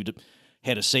way if you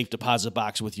had a safe deposit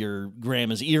box with your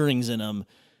grandma's earrings in them,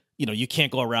 you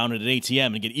can't go around at an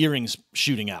ATM and get earrings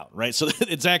shooting out, right? So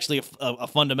it's actually a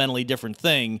fundamentally different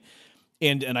thing.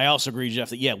 And I also agree,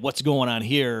 Jeff, that, yeah, what's going on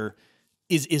here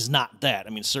is not that. I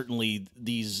mean, certainly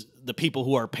the people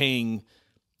who are paying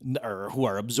or who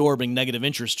are absorbing negative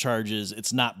interest charges,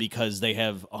 it's not because they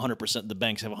have 100%, the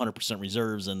banks have 100%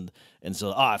 reserves, and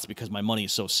so, it's because my money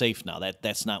is so safe now.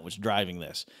 That's not what's driving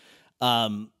this.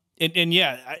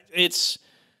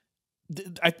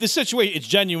 This situation, it's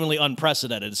genuinely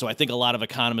unprecedented. So I think a lot of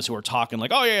economists who are talking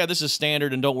like, oh yeah, this is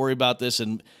standard and don't worry about this,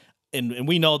 and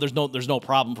we know there's no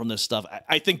problem from this stuff.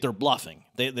 I think they're bluffing.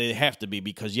 They have to be,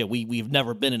 because we've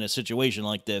never been in a situation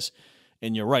like this.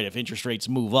 And you're right, if interest rates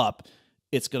move up,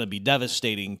 it's going to be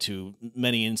devastating to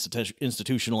many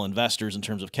institutional investors in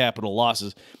terms of capital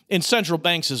losses, and central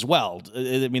banks as well.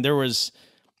 I mean,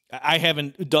 I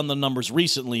haven't done the numbers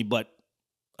recently, but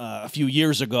a few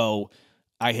years ago,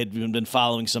 I had been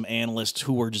following some analysts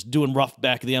who were just doing rough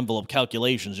back-of-the-envelope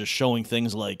calculations, just showing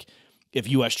things like, if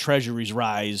U.S. Treasuries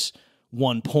rise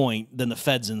 1 point, then the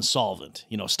Fed's insolvent,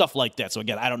 stuff like that. So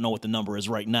again, I don't know what the number is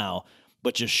right now,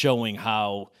 but just showing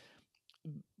how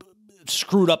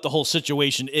screwed up the whole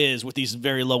situation is with these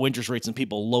very low interest rates and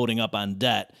people loading up on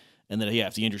debt. And then,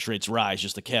 if the interest rates rise,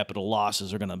 just the capital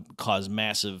losses are going to cause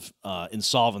massive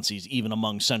insolvencies, even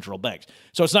among central banks.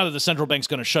 So it's not that the central bank's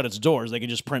going to shut its doors; they can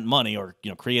just print money or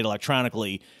create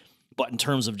electronically. But in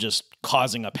terms of just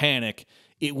causing a panic,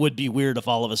 it would be weird if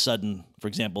all of a sudden, for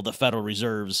example, the Federal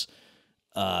Reserve's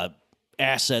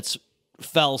assets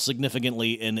fell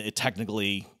significantly and it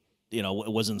technically,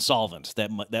 was insolvent.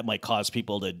 That might cause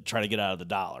people to try to get out of the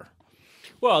dollar.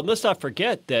 Well, and let's not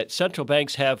forget that central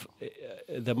banks have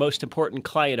the most important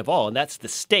client of all, and that's the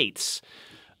states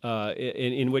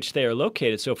in which they are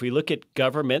located. So if we look at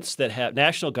governments that have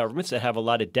national governments that have a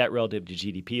lot of debt relative to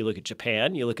GDP, you look at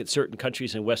Japan, you look at certain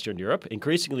countries in Western Europe,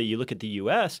 increasingly you look at the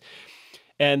U.S.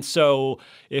 And so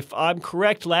if I'm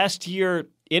correct, last year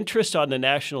interest on the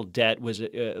national debt was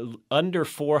under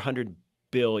 $400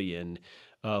 billion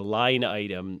line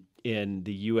item in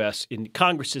the U.S. in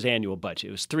Congress's annual budget.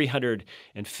 It was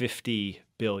 $350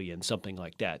 billion, something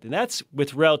like that, and that's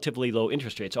with relatively low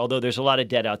interest rates. Although there's a lot of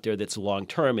debt out there that's long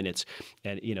term,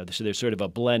 so there's sort of a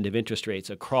blend of interest rates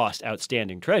across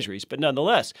outstanding treasuries. But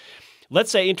nonetheless,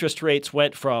 let's say interest rates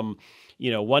went from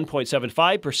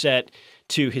 1.75%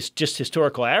 to just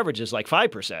historical averages like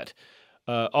 5%.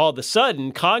 All of a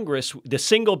sudden, Congress, the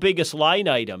single biggest line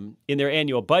item in their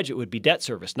annual budget would be debt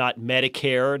service, not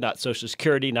Medicare, not Social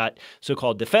Security, not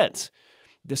so-called defense.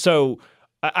 So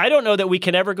I don't know that we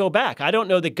can ever go back. I don't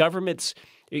know that governments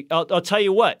 – I'll tell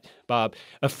you what, Bob,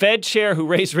 a Fed chair who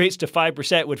raised rates to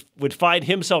 5% would find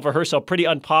himself or herself pretty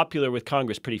unpopular with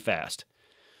Congress pretty fast.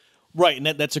 Right, and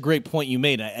that's a great point you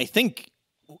made. I think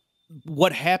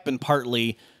what happened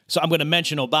partly – so I'm going to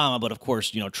mention Obama, but of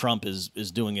course, Trump is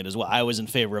doing it as well. I was in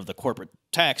favor of the corporate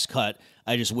tax cut.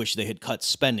 I just wish they had cut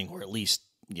spending, or at least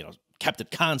kept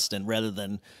it constant rather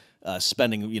than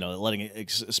spending, letting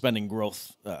spending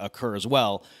growth occur as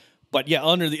well. But yeah,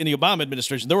 in the Obama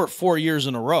administration, there were 4 years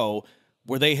in a row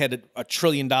where they had a $1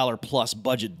 trillion plus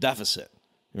budget deficit.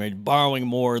 right? Borrowing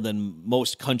more than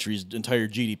most countries' entire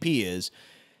GDP is.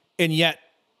 And yet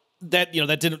that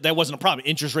wasn't a problem.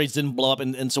 Interest rates didn't blow up.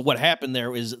 And so what happened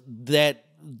there is that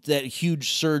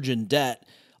huge surge in debt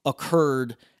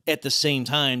occurred at the same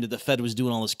time that the Fed was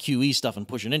doing all this QE stuff and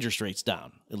pushing interest rates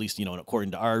down, at least,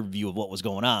 according to our view of what was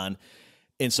going on.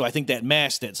 And so I think that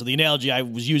masked it. So the analogy I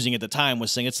was using at the time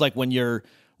was saying it's like when you're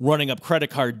running up credit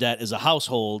card debt as a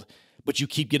household, but you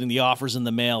keep getting the offers in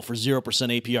the mail for 0%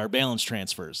 APR balance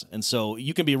transfers. And so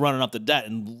you can be running up the debt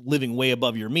and living way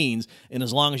above your means. And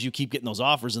as long as you keep getting those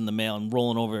offers in the mail and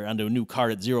rolling over onto a new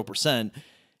card at 0%,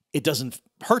 it doesn't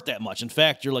hurt that much. In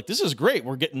fact, you're like, this is great.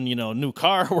 We're getting, a new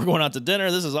car. We're going out to dinner.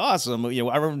 This is awesome.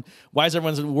 Why is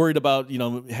everyone worried about,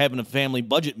 having a family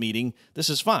budget meeting? This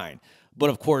is fine. But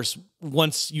of course,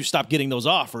 once you stop getting those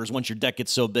offers, once your debt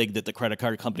gets so big that the credit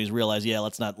card companies realize,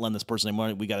 let's not lend this person any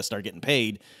money, we got to start getting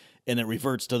paid, and it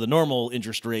reverts to the normal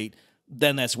interest rate,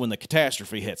 then that's when the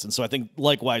catastrophe hits. And so I think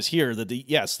likewise here that the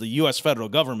U.S. federal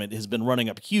government has been running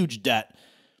up huge debt,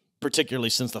 particularly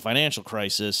since the financial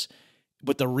crisis.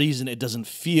 But the reason it doesn't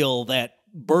feel that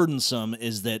burdensome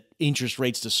is that interest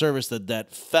rates to service that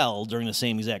debt fell during the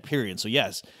same exact period. So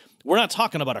yes, we're not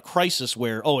talking about a crisis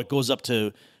where, it goes up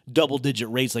to double-digit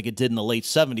rates like it did in the late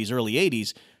 70s, early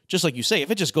 80s. Just like you say, if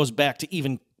it just goes back to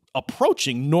even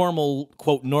approaching normal,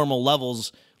 quote, normal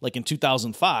levels like in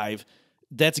 2005,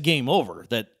 that's game over.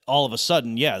 That all of a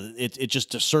sudden, it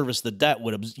just to service the debt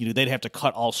would, they'd have to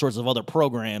cut all sorts of other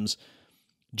programs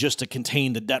just to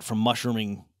contain the debt from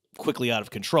mushrooming quickly out of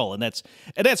control. And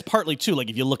that's partly too, like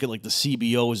if you look at like the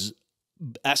CBO's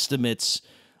estimates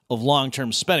of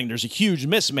long-term spending, there's a huge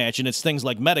mismatch, and it's things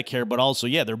like Medicare, but also,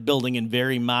 they're building in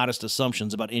very modest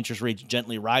assumptions about interest rates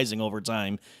gently rising over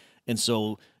time. And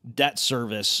so debt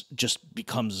service just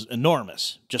becomes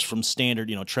enormous just from standard,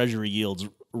 treasury yields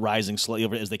rising slightly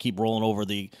over as they keep rolling over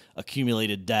the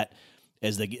accumulated debt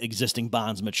as the existing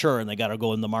bonds mature, and they got to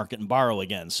go in the market and borrow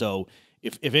again. So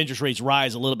if interest rates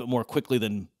rise a little bit more quickly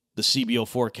than the CBO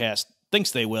forecast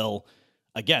thinks they will,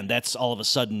 again, that's all of a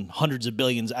sudden hundreds of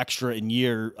billions extra in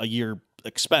a year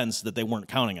expense that they weren't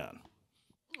counting on.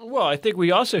 Well, I think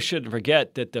we also shouldn't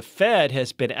forget that the Fed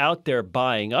has been out there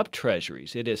buying up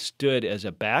treasuries. It has stood as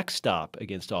a backstop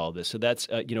against all of this. So that's,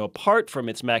 apart from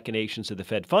its machinations of the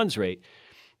Fed funds rate,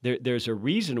 there's a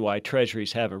reason why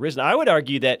treasuries haven't risen. I would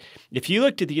argue that if you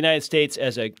looked at the United States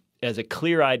as a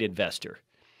clear-eyed investor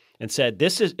and said,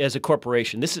 this is, as a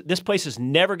corporation, this place is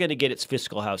never going to get its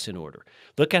fiscal house in order.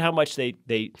 Look at how much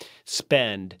they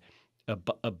spend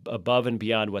above and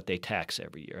beyond what they tax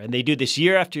every year. And they do this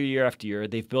year after year after year.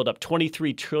 They've built up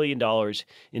 $23 trillion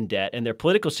in debt. And their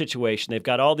political situation, they've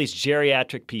got all these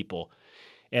geriatric people,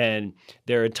 and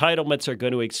their entitlements are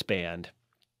going to expand.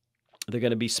 They're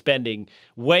going to be spending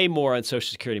way more on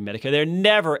Social Security and Medicare. They're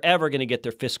never, ever going to get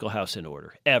their fiscal house in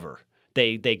order, ever.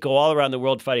 They go all around the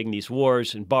world fighting these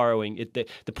wars and borrowing.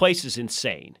 The place is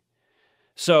insane.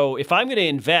 So if I'm going to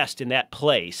invest in that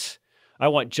place, I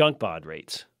want junk bond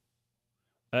rates.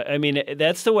 I mean,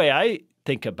 that's the way I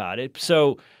think about it.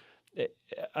 So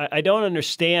I don't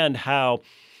understand how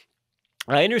 –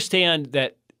 I understand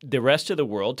that the rest of the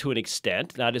world, to an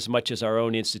extent, not as much as our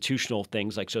own institutional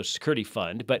things like Social Security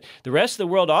Fund, but the rest of the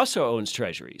world also owns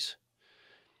treasuries.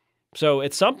 So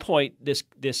at some point, this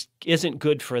isn't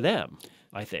good for them,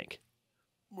 I think.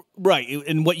 Right.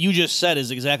 And what you just said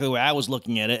is exactly the way I was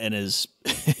looking at it. And as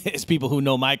people who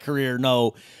know my career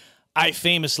know, I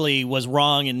famously was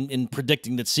wrong in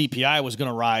predicting that CPI was going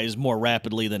to rise more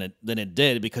rapidly than it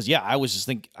did because, I was just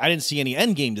thinking I didn't see any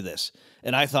end game to this.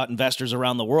 And I thought investors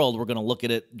around the world were going to look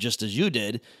at it just as you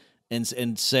did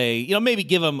and say, maybe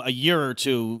give them a year or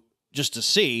two just to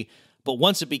see. But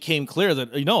once it became clear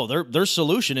that, their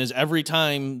solution is every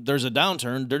time there's a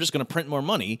downturn, they're just going to print more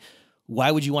money.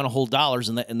 Why would you want to hold dollars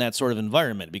in that sort of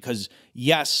environment? Because,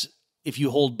 yes, if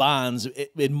you hold bonds,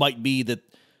 it might be that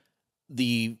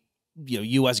the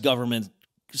U.S. government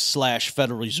 /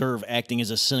 Federal Reserve acting as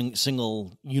a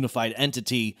single unified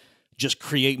entity just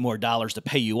create more dollars to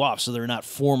pay you off. So they're not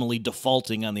formally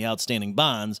defaulting on the outstanding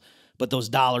bonds. But those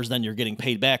dollars then you're getting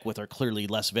paid back with are clearly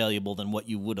less valuable than what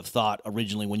you would have thought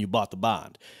originally when you bought the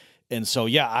bond. And so,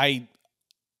 I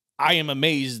am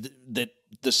amazed that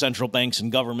the central banks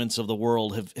and governments of the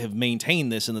world have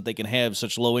maintained this and that they can have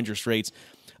such low interest rates,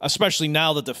 especially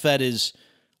now that the Fed is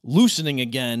loosening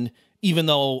again, even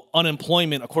though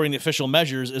unemployment, according to official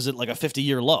measures, is at like a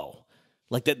 50-year low.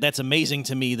 Like that's amazing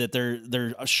to me that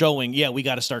they're showing, we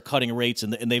got to start cutting rates,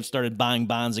 and they've started buying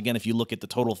bonds again. If you look at the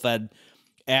total Fed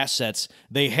assets,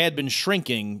 they had been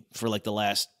shrinking for like the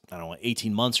last,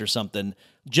 18 months or something,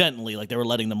 gently, like they were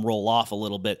letting them roll off a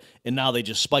little bit, and now they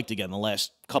just spiked again the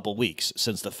last couple weeks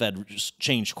since the Fed just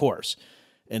changed course.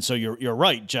 And so you're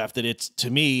right, Jeff, that it's, to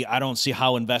me, I don't see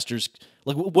how investors,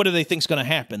 like, what do they think is going to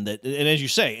happen? That, and as you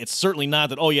say, it's certainly not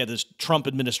that, oh yeah, this Trump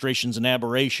administration's an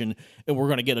aberration and we're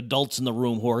going to get adults in the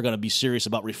room who are going to be serious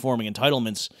about reforming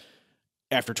entitlements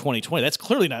after 2020. That's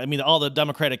clearly not. I mean, all the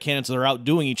Democratic candidates that are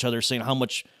outdoing each other saying how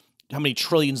many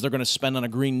trillions they're going to spend on a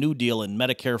Green New Deal and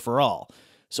Medicare for all.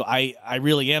 So I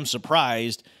really am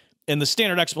surprised. And the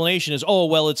standard explanation is, oh,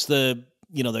 well, it's the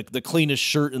cleanest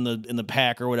shirt in the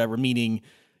pack or whatever, meaning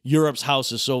Europe's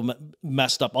house is so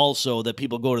messed up also that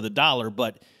people go to the dollar,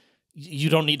 but you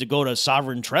don't need to go to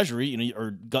sovereign treasury,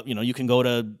 you can go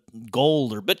to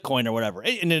gold or Bitcoin or whatever.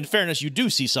 And in fairness, you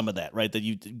do see some of that, right?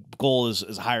 That gold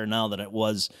is higher now than it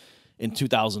was in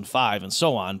 2005 and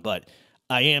so on. But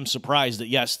I am surprised that,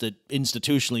 yes, that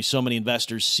institutionally so many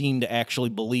investors seem to actually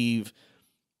believe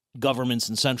governments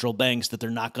and central banks that they're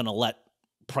not going to let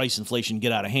price inflation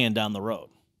get out of hand down the road.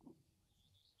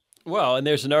 Well, and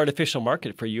there's an artificial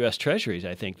market for U.S. Treasuries,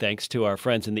 I think, thanks to our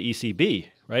friends in the ECB,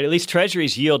 right? At least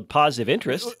Treasuries yield positive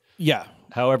interest. Yeah.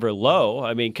 However low,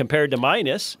 I mean, compared to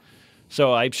minus.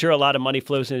 So I'm sure a lot of money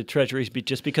flows into Treasuries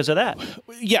just because of that.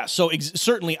 Yeah, so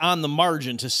certainly on the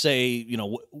margin to say,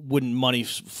 wouldn't money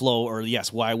flow, or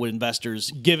yes, why would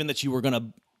investors, given that you were going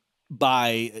to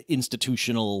buy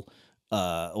institutional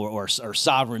or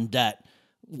sovereign debt,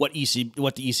 what the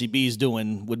ECB is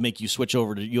doing would make you switch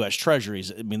over to U.S.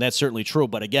 Treasuries. I mean, that's certainly true.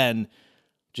 But again,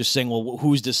 just saying, well,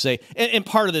 who's to say? And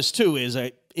part of this too is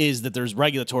that there's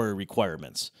regulatory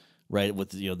requirements, right?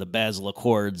 With the Basel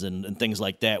Accords and things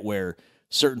like that, where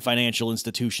certain financial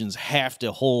institutions have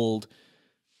to hold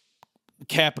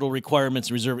capital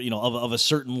requirements reserve, of a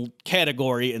certain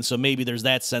category, and so maybe there's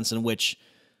that sense in which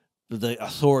the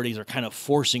authorities are kind of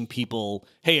forcing people,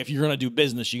 hey, if you're going to do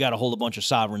business, you got to hold a bunch of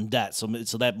sovereign debt. So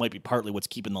that might be partly what's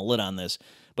keeping the lid on this.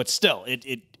 But still,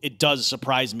 it does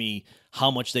surprise me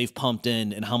how much they've pumped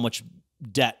in and how much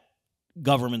debt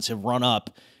governments have run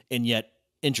up, and yet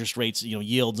interest rates,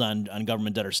 yields on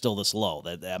government debt are still this low.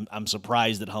 I'm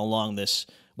surprised at how long this,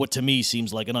 what to me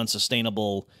seems like an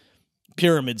unsustainable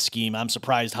pyramid scheme. I'm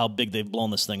surprised how big they've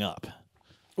blown this thing up.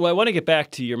 Well, I want to get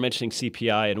back to your mentioning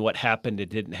CPI and what happened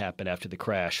and didn't happen after the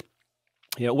crash.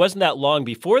 It wasn't that long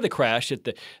before the crash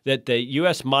that the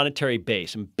U.S. monetary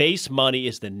base, and base money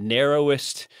is the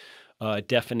narrowest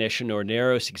definition or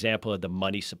narrowest example of the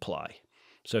money supply.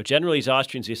 So generally, as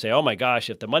Austrians, you say, oh my gosh,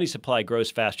 if the money supply grows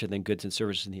faster than goods and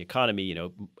services in the economy,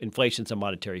 inflation's a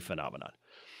monetary phenomenon.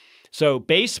 So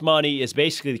base money is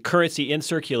basically the currency in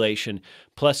circulation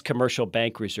plus commercial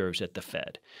bank reserves at the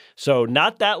Fed. So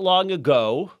not that long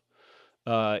ago,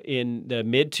 in the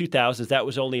mid-2000s, that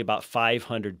was only about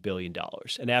 $500 billion.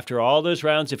 And after all those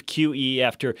rounds of QE,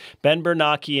 after Ben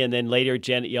Bernanke and then later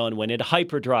Janet Yellen went into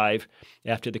hyperdrive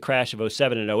after the crash of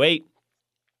 07 and 08,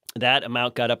 that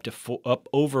amount got up to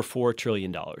over $4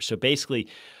 trillion. So basically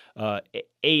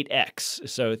 8x.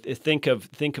 So think of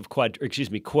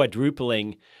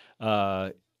quadrupling.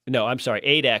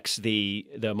 8x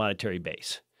the monetary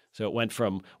base. So it went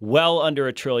from well under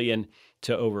 $1 trillion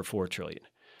to over $4 trillion.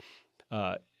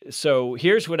 So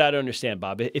here's what I don't understand,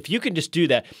 Bob. If you can just do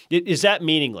that, is that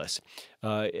meaningless?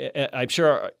 I'm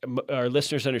sure our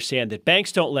listeners understand that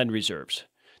banks don't lend reserves.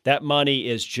 That money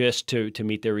is just to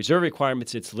meet their reserve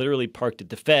requirements. It's literally parked at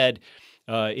the Fed.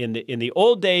 In the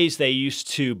old days, they used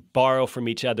to borrow from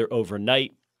each other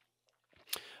overnight.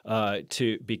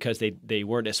 Because they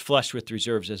weren't as flush with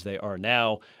reserves as they are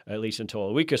now, at least until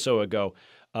a week or so ago.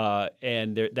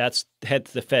 And that's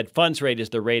hence the Fed funds rate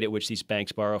is the rate at which these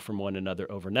banks borrow from one another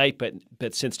overnight.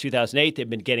 But since 2008, they've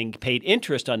been getting paid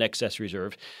interest on excess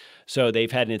reserve, so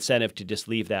they've had an incentive to just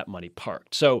leave that money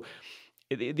parked. So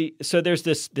there's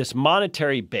this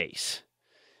monetary base,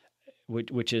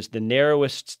 which is the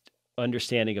narrowest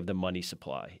understanding of the money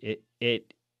supply.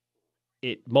 It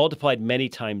multiplied many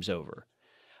times over.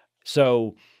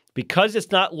 So because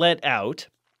it's not lent out,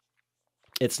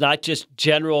 it's not just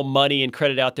general money and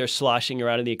credit out there sloshing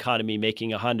around in the economy,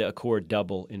 making a Honda Accord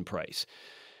double in price.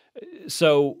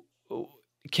 So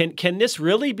can this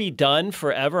really be done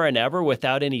forever and ever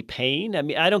without any pain? I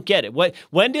mean, I don't get it.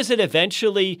 When does it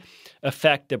eventually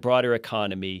affect the broader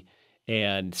economy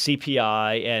and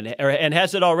CPI, and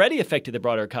has it already affected the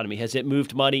broader economy? Has it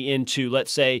moved money into,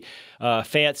 let's say,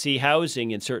 fancy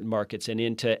housing in certain markets and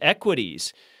into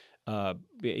equities?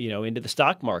 Into the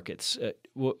stock markets.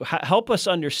 Help us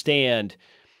understand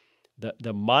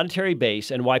the monetary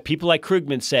base and why people like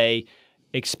Krugman say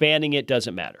expanding it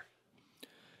doesn't matter.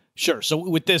 Sure. So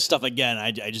with this stuff, again,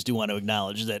 I just do want to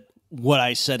acknowledge that what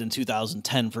I said in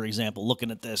 2010, for example,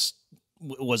 looking at this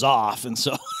was off. And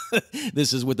so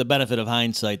this is with the benefit of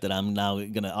hindsight that I'm now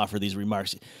going to offer these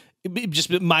remarks. Just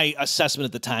my assessment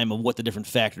at the time of what the different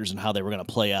factors and how they were going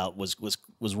to play out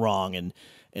was wrong.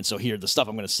 And so here, the stuff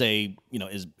I'm going to say,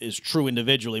 is true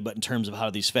individually, but in terms of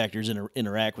how these factors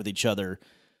interact with each other,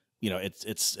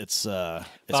 it's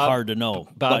hard to know.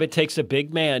 Bob, it takes a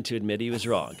big man to admit he was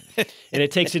wrong. And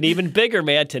it takes an even bigger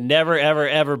man to never, ever,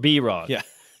 ever be wrong. Yeah.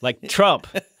 Like Trump.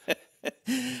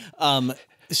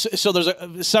 So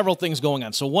there's several things going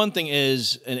on. So one thing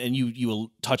is, and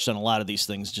you touched on a lot of these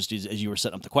things just as you were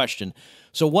setting up the question.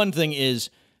 So one thing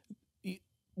is,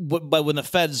 but when the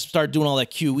Feds started doing all that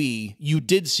QE, you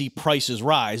did see prices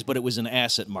rise, but it was in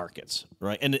asset markets,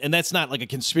 right? And that's not like a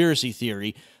conspiracy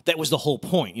theory. That was the whole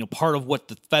point. Part of what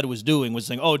the Fed was doing was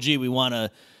saying, oh, gee, we want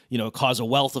to, cause a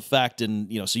wealth effect.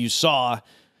 And, so you saw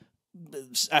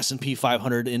S&P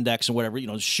 500 index or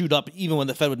whatever, shoot up even when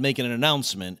the Fed would make an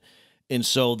announcement. And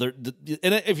so and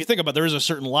if you think about it, there is a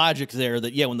certain logic there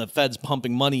that, when the Fed's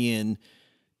pumping money in,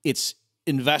 it's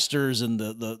investors and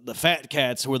the fat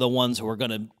cats who are the ones who are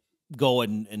going to go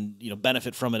and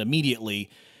benefit from it immediately.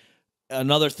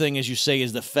 Another thing, as you say,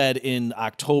 is the Fed in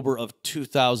October of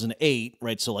 2008,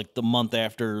 right? So like the month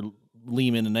after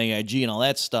Lehman and AIG and all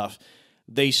that stuff,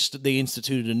 they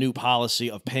instituted a new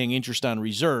policy of paying interest on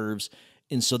reserves.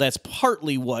 And so that's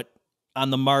partly what on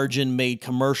the margin made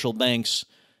commercial banks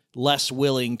less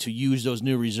willing to use those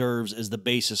new reserves as the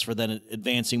basis for then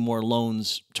advancing more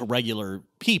loans to regular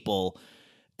people.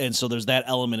 And so there's that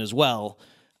element as well.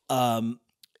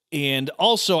 And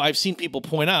also I've seen people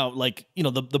point out, like,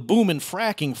 the boom in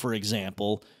fracking, for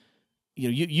example,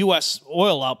 U.S.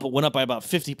 oil output went up by about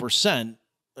 50%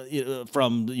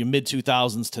 from the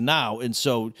mid-2000s to now. And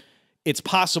so it's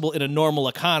possible in a normal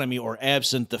economy or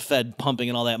absent the Fed pumping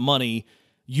in all that money,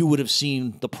 you would have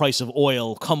seen the price of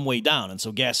oil come way down. And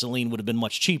so gasoline would have been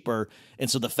much cheaper. And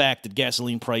so the fact that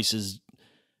gasoline prices,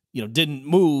 didn't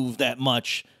move that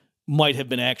much might have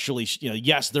been actually,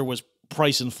 yes, there was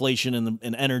price inflation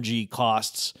in energy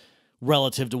costs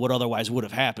relative to what otherwise would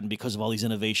have happened because of all these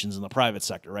innovations in the private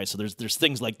sector, right? So there's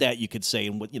things like that you could say,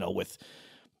 and with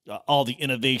all the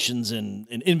innovations in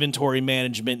inventory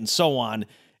management and so on,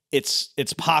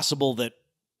 it's possible that,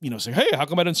 say, hey, how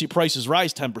come I didn't see prices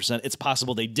rise 10%? It's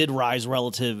possible they did rise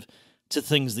relative to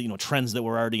things that, trends that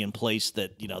were already in place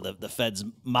that, the Fed's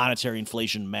monetary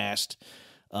inflation masked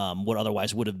what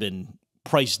otherwise would have been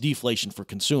price deflation for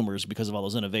consumers because of all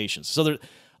those innovations. So there's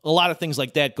a lot of things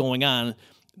like that going on.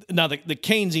 Now, the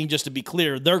Keynesian, just to be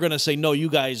clear, they're going to say, no, you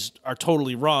guys are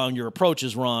totally wrong. Your approach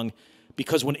is wrong,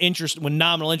 because when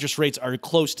nominal interest rates are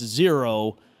close to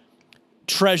zero,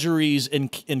 treasuries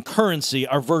and currency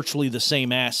are virtually the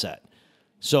same asset.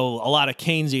 So a lot of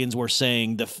Keynesians were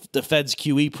saying the Fed's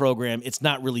QE program, it's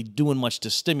not really doing much to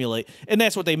stimulate. And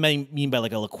that's what they mean by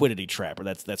like a liquidity trap, or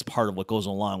that's part of what goes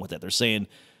along with it. They're saying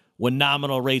when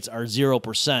nominal rates are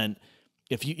 0%,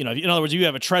 if in other words, you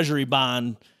have a treasury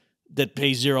bond that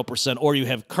pays 0%, or you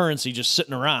have currency just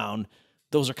sitting around,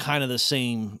 those are kind of the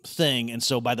same thing. And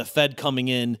so by the Fed coming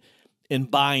in and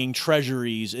buying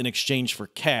treasuries in exchange for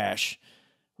cash,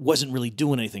 wasn't really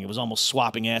doing anything. It was almost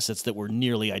swapping assets that were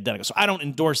nearly identical. So I don't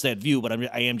endorse that view, but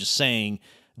I am just saying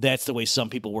that's the way some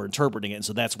people were interpreting it. And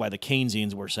so that's why the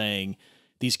Keynesians were saying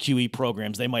these QE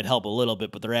programs, they might help a little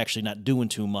bit, but they're actually not doing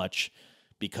too much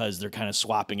because they're kind of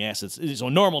swapping assets. So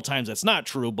in normal times, that's not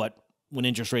true, but when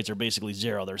interest rates are basically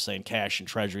zero, they're saying cash and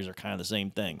treasuries are kind of the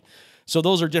same thing. So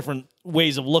those are different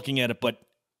ways of looking at it. But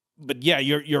yeah,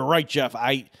 you're right, Jeff.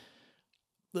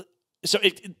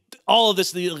 All of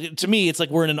this, to me, it's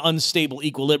like we're in an unstable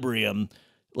equilibrium,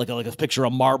 like a picture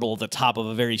of marble at the top of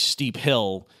a very steep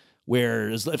hill,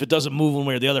 where if it doesn't move one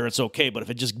way or the other, it's okay. But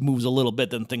if it just moves a little bit,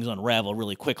 then things unravel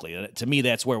really quickly. And to me,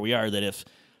 that's where we are, that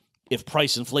if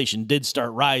price inflation did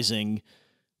start rising,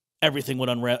 everything would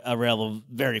unravel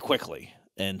very quickly.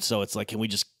 And so it's like,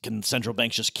 can central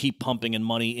banks just keep pumping in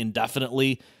money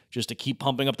indefinitely just to keep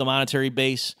pumping up the monetary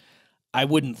base? I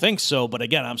wouldn't think so, but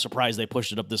again, I'm surprised they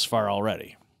pushed it up this far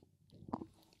already.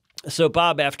 So,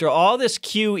 Bob, after all this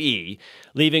QE,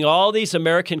 leaving all these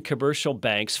American commercial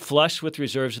banks flush with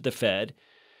reserves at the Fed,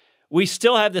 we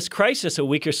still have this crisis a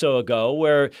week or so ago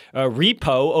where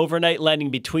repo, overnight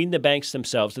lending between the banks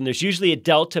themselves, and there's usually a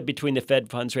delta between the Fed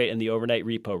funds rate and the overnight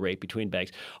repo rate between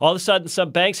banks. All of a sudden,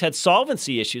 some banks had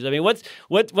solvency issues. I mean,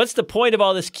 what's the point of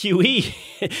all this QE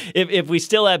if we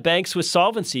still have banks with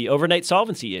overnight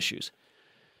solvency issues?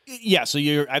 Yeah, so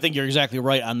I think you're exactly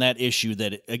right on that issue.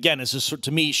 That, again, is just,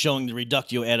 to me, showing the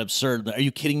reductio ad absurdum. Are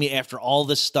you kidding me? After all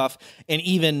this stuff, and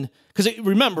even because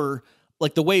remember,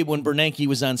 like the way when Bernanke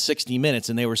was on 60 Minutes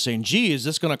and they were saying, gee, is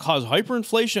this going to cause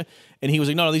hyperinflation? And he was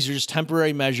like, no, these are just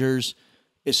temporary measures.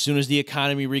 As soon as the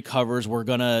economy recovers, we're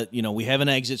going to, we have an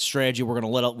exit strategy. We're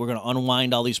going to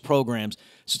unwind all these programs.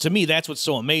 So to me, that's what's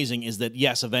so amazing is that,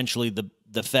 yes, eventually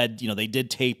the Fed, they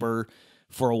did taper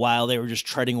for a while. They were just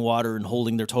treading water and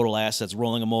holding their total assets,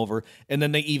 rolling them over. And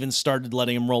then they even started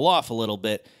letting them roll off a little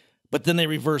bit. But then they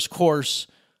reversed course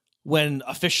when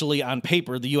officially on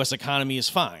paper, the U.S. economy is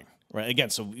fine. Right. Again,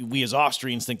 so we as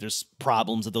Austrians think there's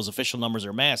problems that those official numbers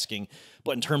are masking.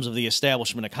 But in terms of the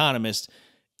establishment economists,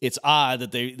 it's odd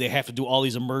that they have to do all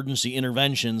these emergency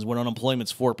interventions when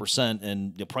unemployment's 4%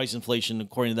 and the price inflation,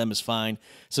 according to them, is fine.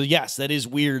 So, yes, that is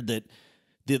weird that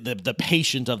the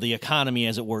patient of the economy,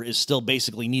 as it were, is still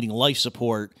basically needing life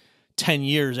support 10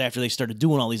 years after they started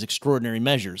doing all these extraordinary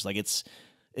measures. Like it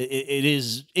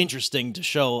is interesting to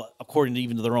show, according to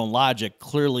even to their own logic,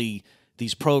 clearly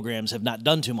these programs have not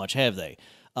done too much, have they?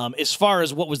 As far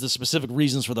as what was the specific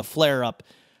reasons for the flare-up,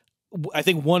 I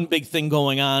think one big thing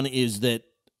going on is that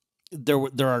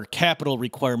there are capital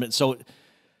requirements. So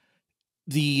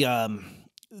the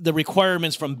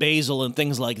requirements from Basel and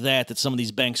things like that some of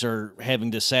these banks are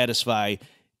having to satisfy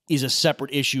is a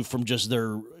separate issue from just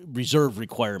their reserve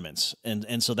requirements.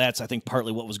 And so that's, I think,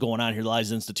 partly what was going on here. A lot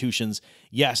of institutions,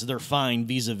 yes, they're fine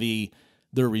vis-a-vis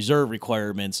their reserve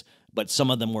requirements, but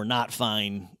some of them were not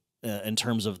fine in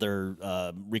terms of their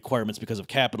requirements because of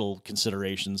capital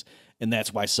considerations, and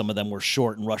that's why some of them were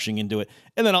short and rushing into it.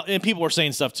 And then people were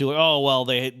saying stuff too, like, oh, well,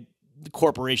 the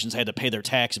corporations had to pay their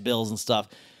tax bills and stuff.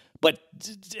 But,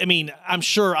 I mean, I'm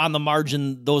sure on the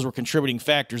margin those were contributing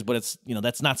factors, but it's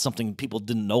that's not something people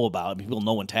didn't know about. I mean, people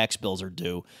know when tax bills are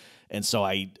due. And so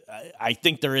I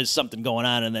think there is something going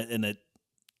on in that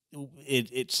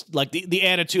it's like the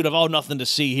attitude of, oh, nothing to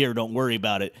see here, don't worry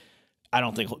about it, I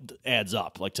don't think adds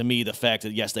up. Like, to me, the fact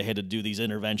that, yes, they had to do these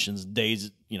interventions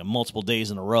multiple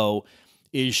days in a row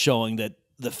is showing that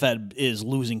the Fed is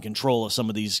losing control of some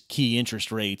of these key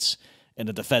interest rates and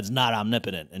that the Fed's not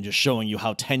omnipotent, and just showing you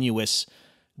how tenuous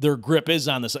their grip is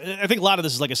on this. I think a lot of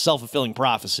this is like a self-fulfilling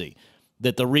prophecy,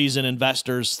 that the reason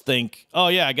investors think, oh,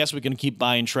 yeah, I guess we can keep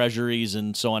buying treasuries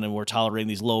and so on, and we're tolerating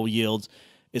these low yields,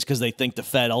 is because they think the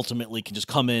Fed ultimately can just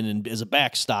come in and as a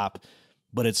backstop.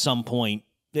 But at some point,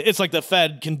 it's like the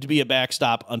Fed can be a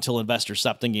backstop until investors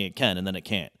stop thinking it can, and then it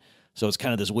can't. So it's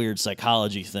kind of this weird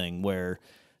psychology thing where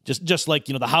just like,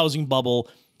 the housing bubble,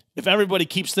 if everybody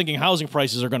keeps thinking housing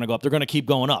prices are going to go up, they're going to keep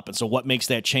going up. And so what makes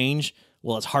that change?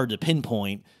 Well, it's hard to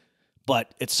pinpoint.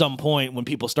 But at some point when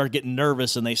people start getting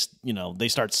nervous and they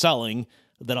start selling,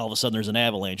 then all of a sudden there's an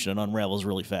avalanche and it unravels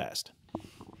really fast.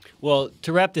 Well,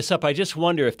 to wrap this up, I just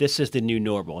wonder if this is the new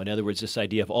normal. In other words, this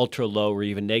idea of ultra low or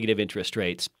even negative interest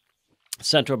rates.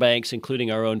 Central banks,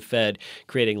 including our own Fed,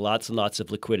 creating lots and lots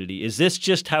of liquidity. Is this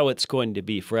just how it's going to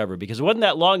be forever? Because it wasn't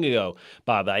that long ago,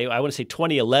 Bob, I want to say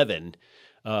 2011,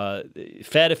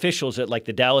 Fed officials at like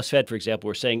the Dallas Fed, for example,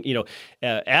 were saying,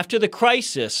 after the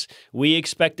crisis, we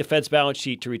expect the Fed's balance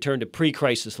sheet to return to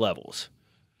pre-crisis levels.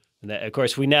 And that, of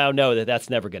course, we now know that that's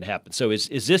never going to happen. So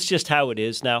is this just how it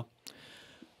is now?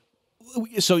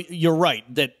 So you're right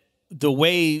that the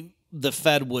way the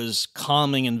Fed was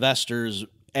calming investors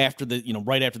after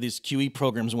right after these QE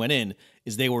programs went in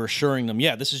is they were assuring them,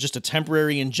 yeah, this is just a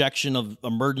temporary injection of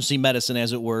emergency medicine,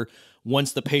 as it were.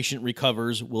 Once the patient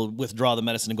recovers, we'll withdraw the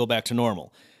medicine and go back to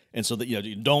normal. And so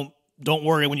that, don't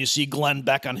worry when you see Glenn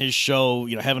Beck on his show,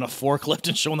 having a forklift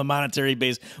and showing the monetary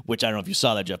base, which I don't know if you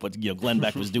saw that, Jeff, but Glenn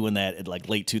Beck was doing that at like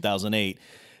late 2008.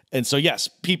 And so, yes,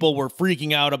 people were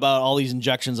freaking out about all these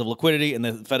injections of liquidity, and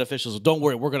the Fed officials, don't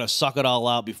worry, we're going to suck it all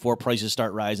out before prices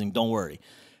start rising. Don't worry.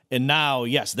 And now,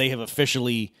 yes, they have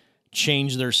officially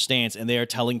changed their stance, and they are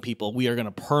telling people we are going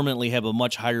to permanently have a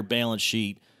much higher balance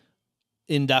sheet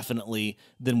indefinitely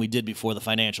than we did before the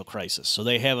financial crisis. So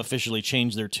they have officially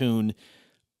changed their tune.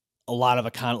 A lot of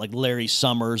like Larry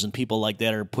Summers and people like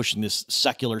that are pushing this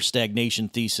secular stagnation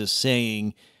thesis,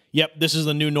 saying, yep, this is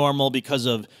the new normal because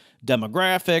of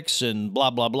demographics and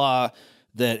blah, blah, blah,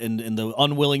 that and the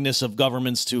unwillingness of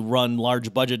governments to run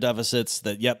large budget deficits,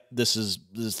 that, yep, this is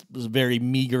very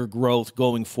meager growth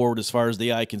going forward as far as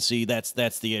the eye can see. That's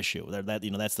the issue.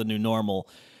 That's the new normal.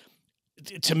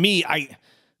 To me,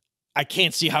 I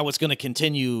can't see how it's going to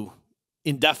continue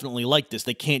indefinitely like this.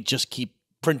 They can't just keep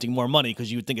printing more money, because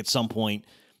you would think at some point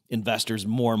investors,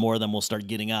 more and more of them, will start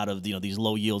getting out of these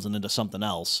low yields and into something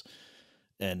else.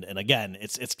 And again,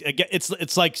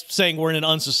 it's like saying we're in an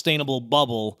unsustainable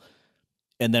bubble,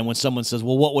 and then when someone says,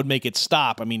 well, what would make it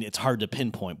stop? I mean, it's hard to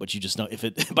pinpoint, but you just know if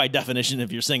it, by definition,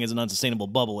 if you're saying it's an unsustainable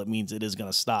bubble, it means it is going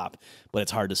to stop, but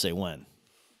it's hard to say when.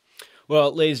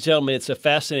 Well, ladies and gentlemen, it's a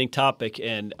fascinating topic,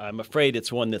 and I'm afraid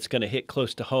it's one that's going to hit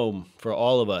close to home for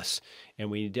all of us, and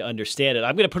we need to understand it.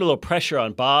 I'm going to put a little pressure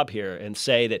on Bob here and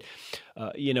say that,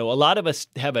 a lot of us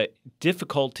have a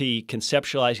difficulty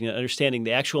conceptualizing and understanding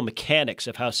the actual mechanics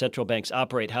of how central banks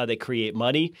operate, how they create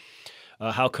money,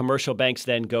 how commercial banks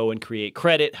then go and create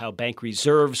credit, how bank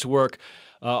reserves work.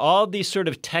 All of these sort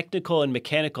of technical and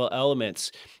mechanical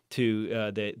elements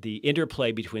to the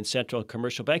interplay between central and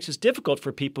commercial banks is difficult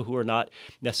for people who are not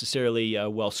necessarily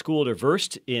well-schooled or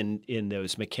versed in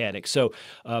those mechanics. So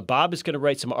Bob is going to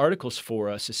write some articles for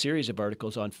us, a series of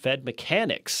articles on Fed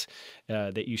mechanics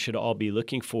that you should all be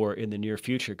looking for in the near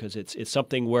future, because it's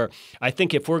something where I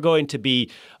think if we're going to be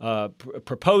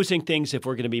proposing things, if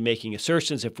we're going to be making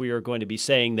assertions, if we are going to be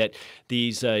saying that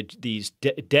these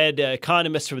dead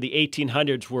economists from the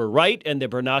 1800s were right and the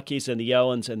Bernankes and the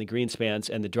Yellens and the Greenspans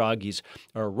and the Draghis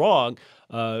are wrong,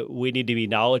 we need to be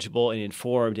knowledgeable and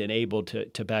informed and able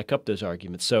to back up those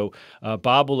arguments. So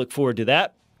Bob will look forward to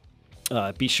that.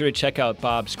 Be sure to check out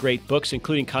Bob's great books,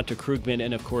 including Contra Krugman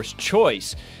and, of course,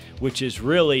 Choice, which is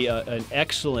really an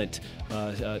excellent,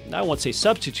 I won't say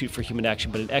substitute for human action,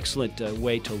 but an excellent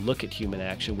way to look at human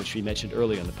action, which we mentioned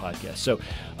earlier in the podcast. So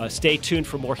stay tuned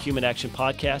for more Human Action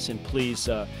podcasts, and please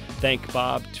thank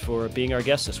Bob for being our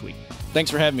guest this week. Thanks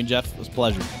for having me, Jeff. It was a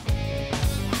pleasure.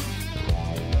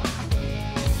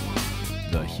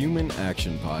 The Human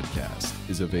Action Podcast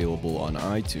is available on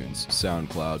iTunes,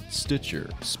 SoundCloud, Stitcher,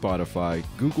 Spotify,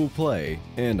 Google Play,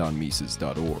 and on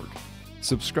Mises.org.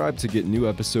 Subscribe to get new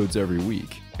episodes every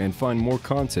week and find more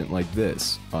content like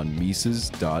this on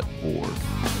Mises.org.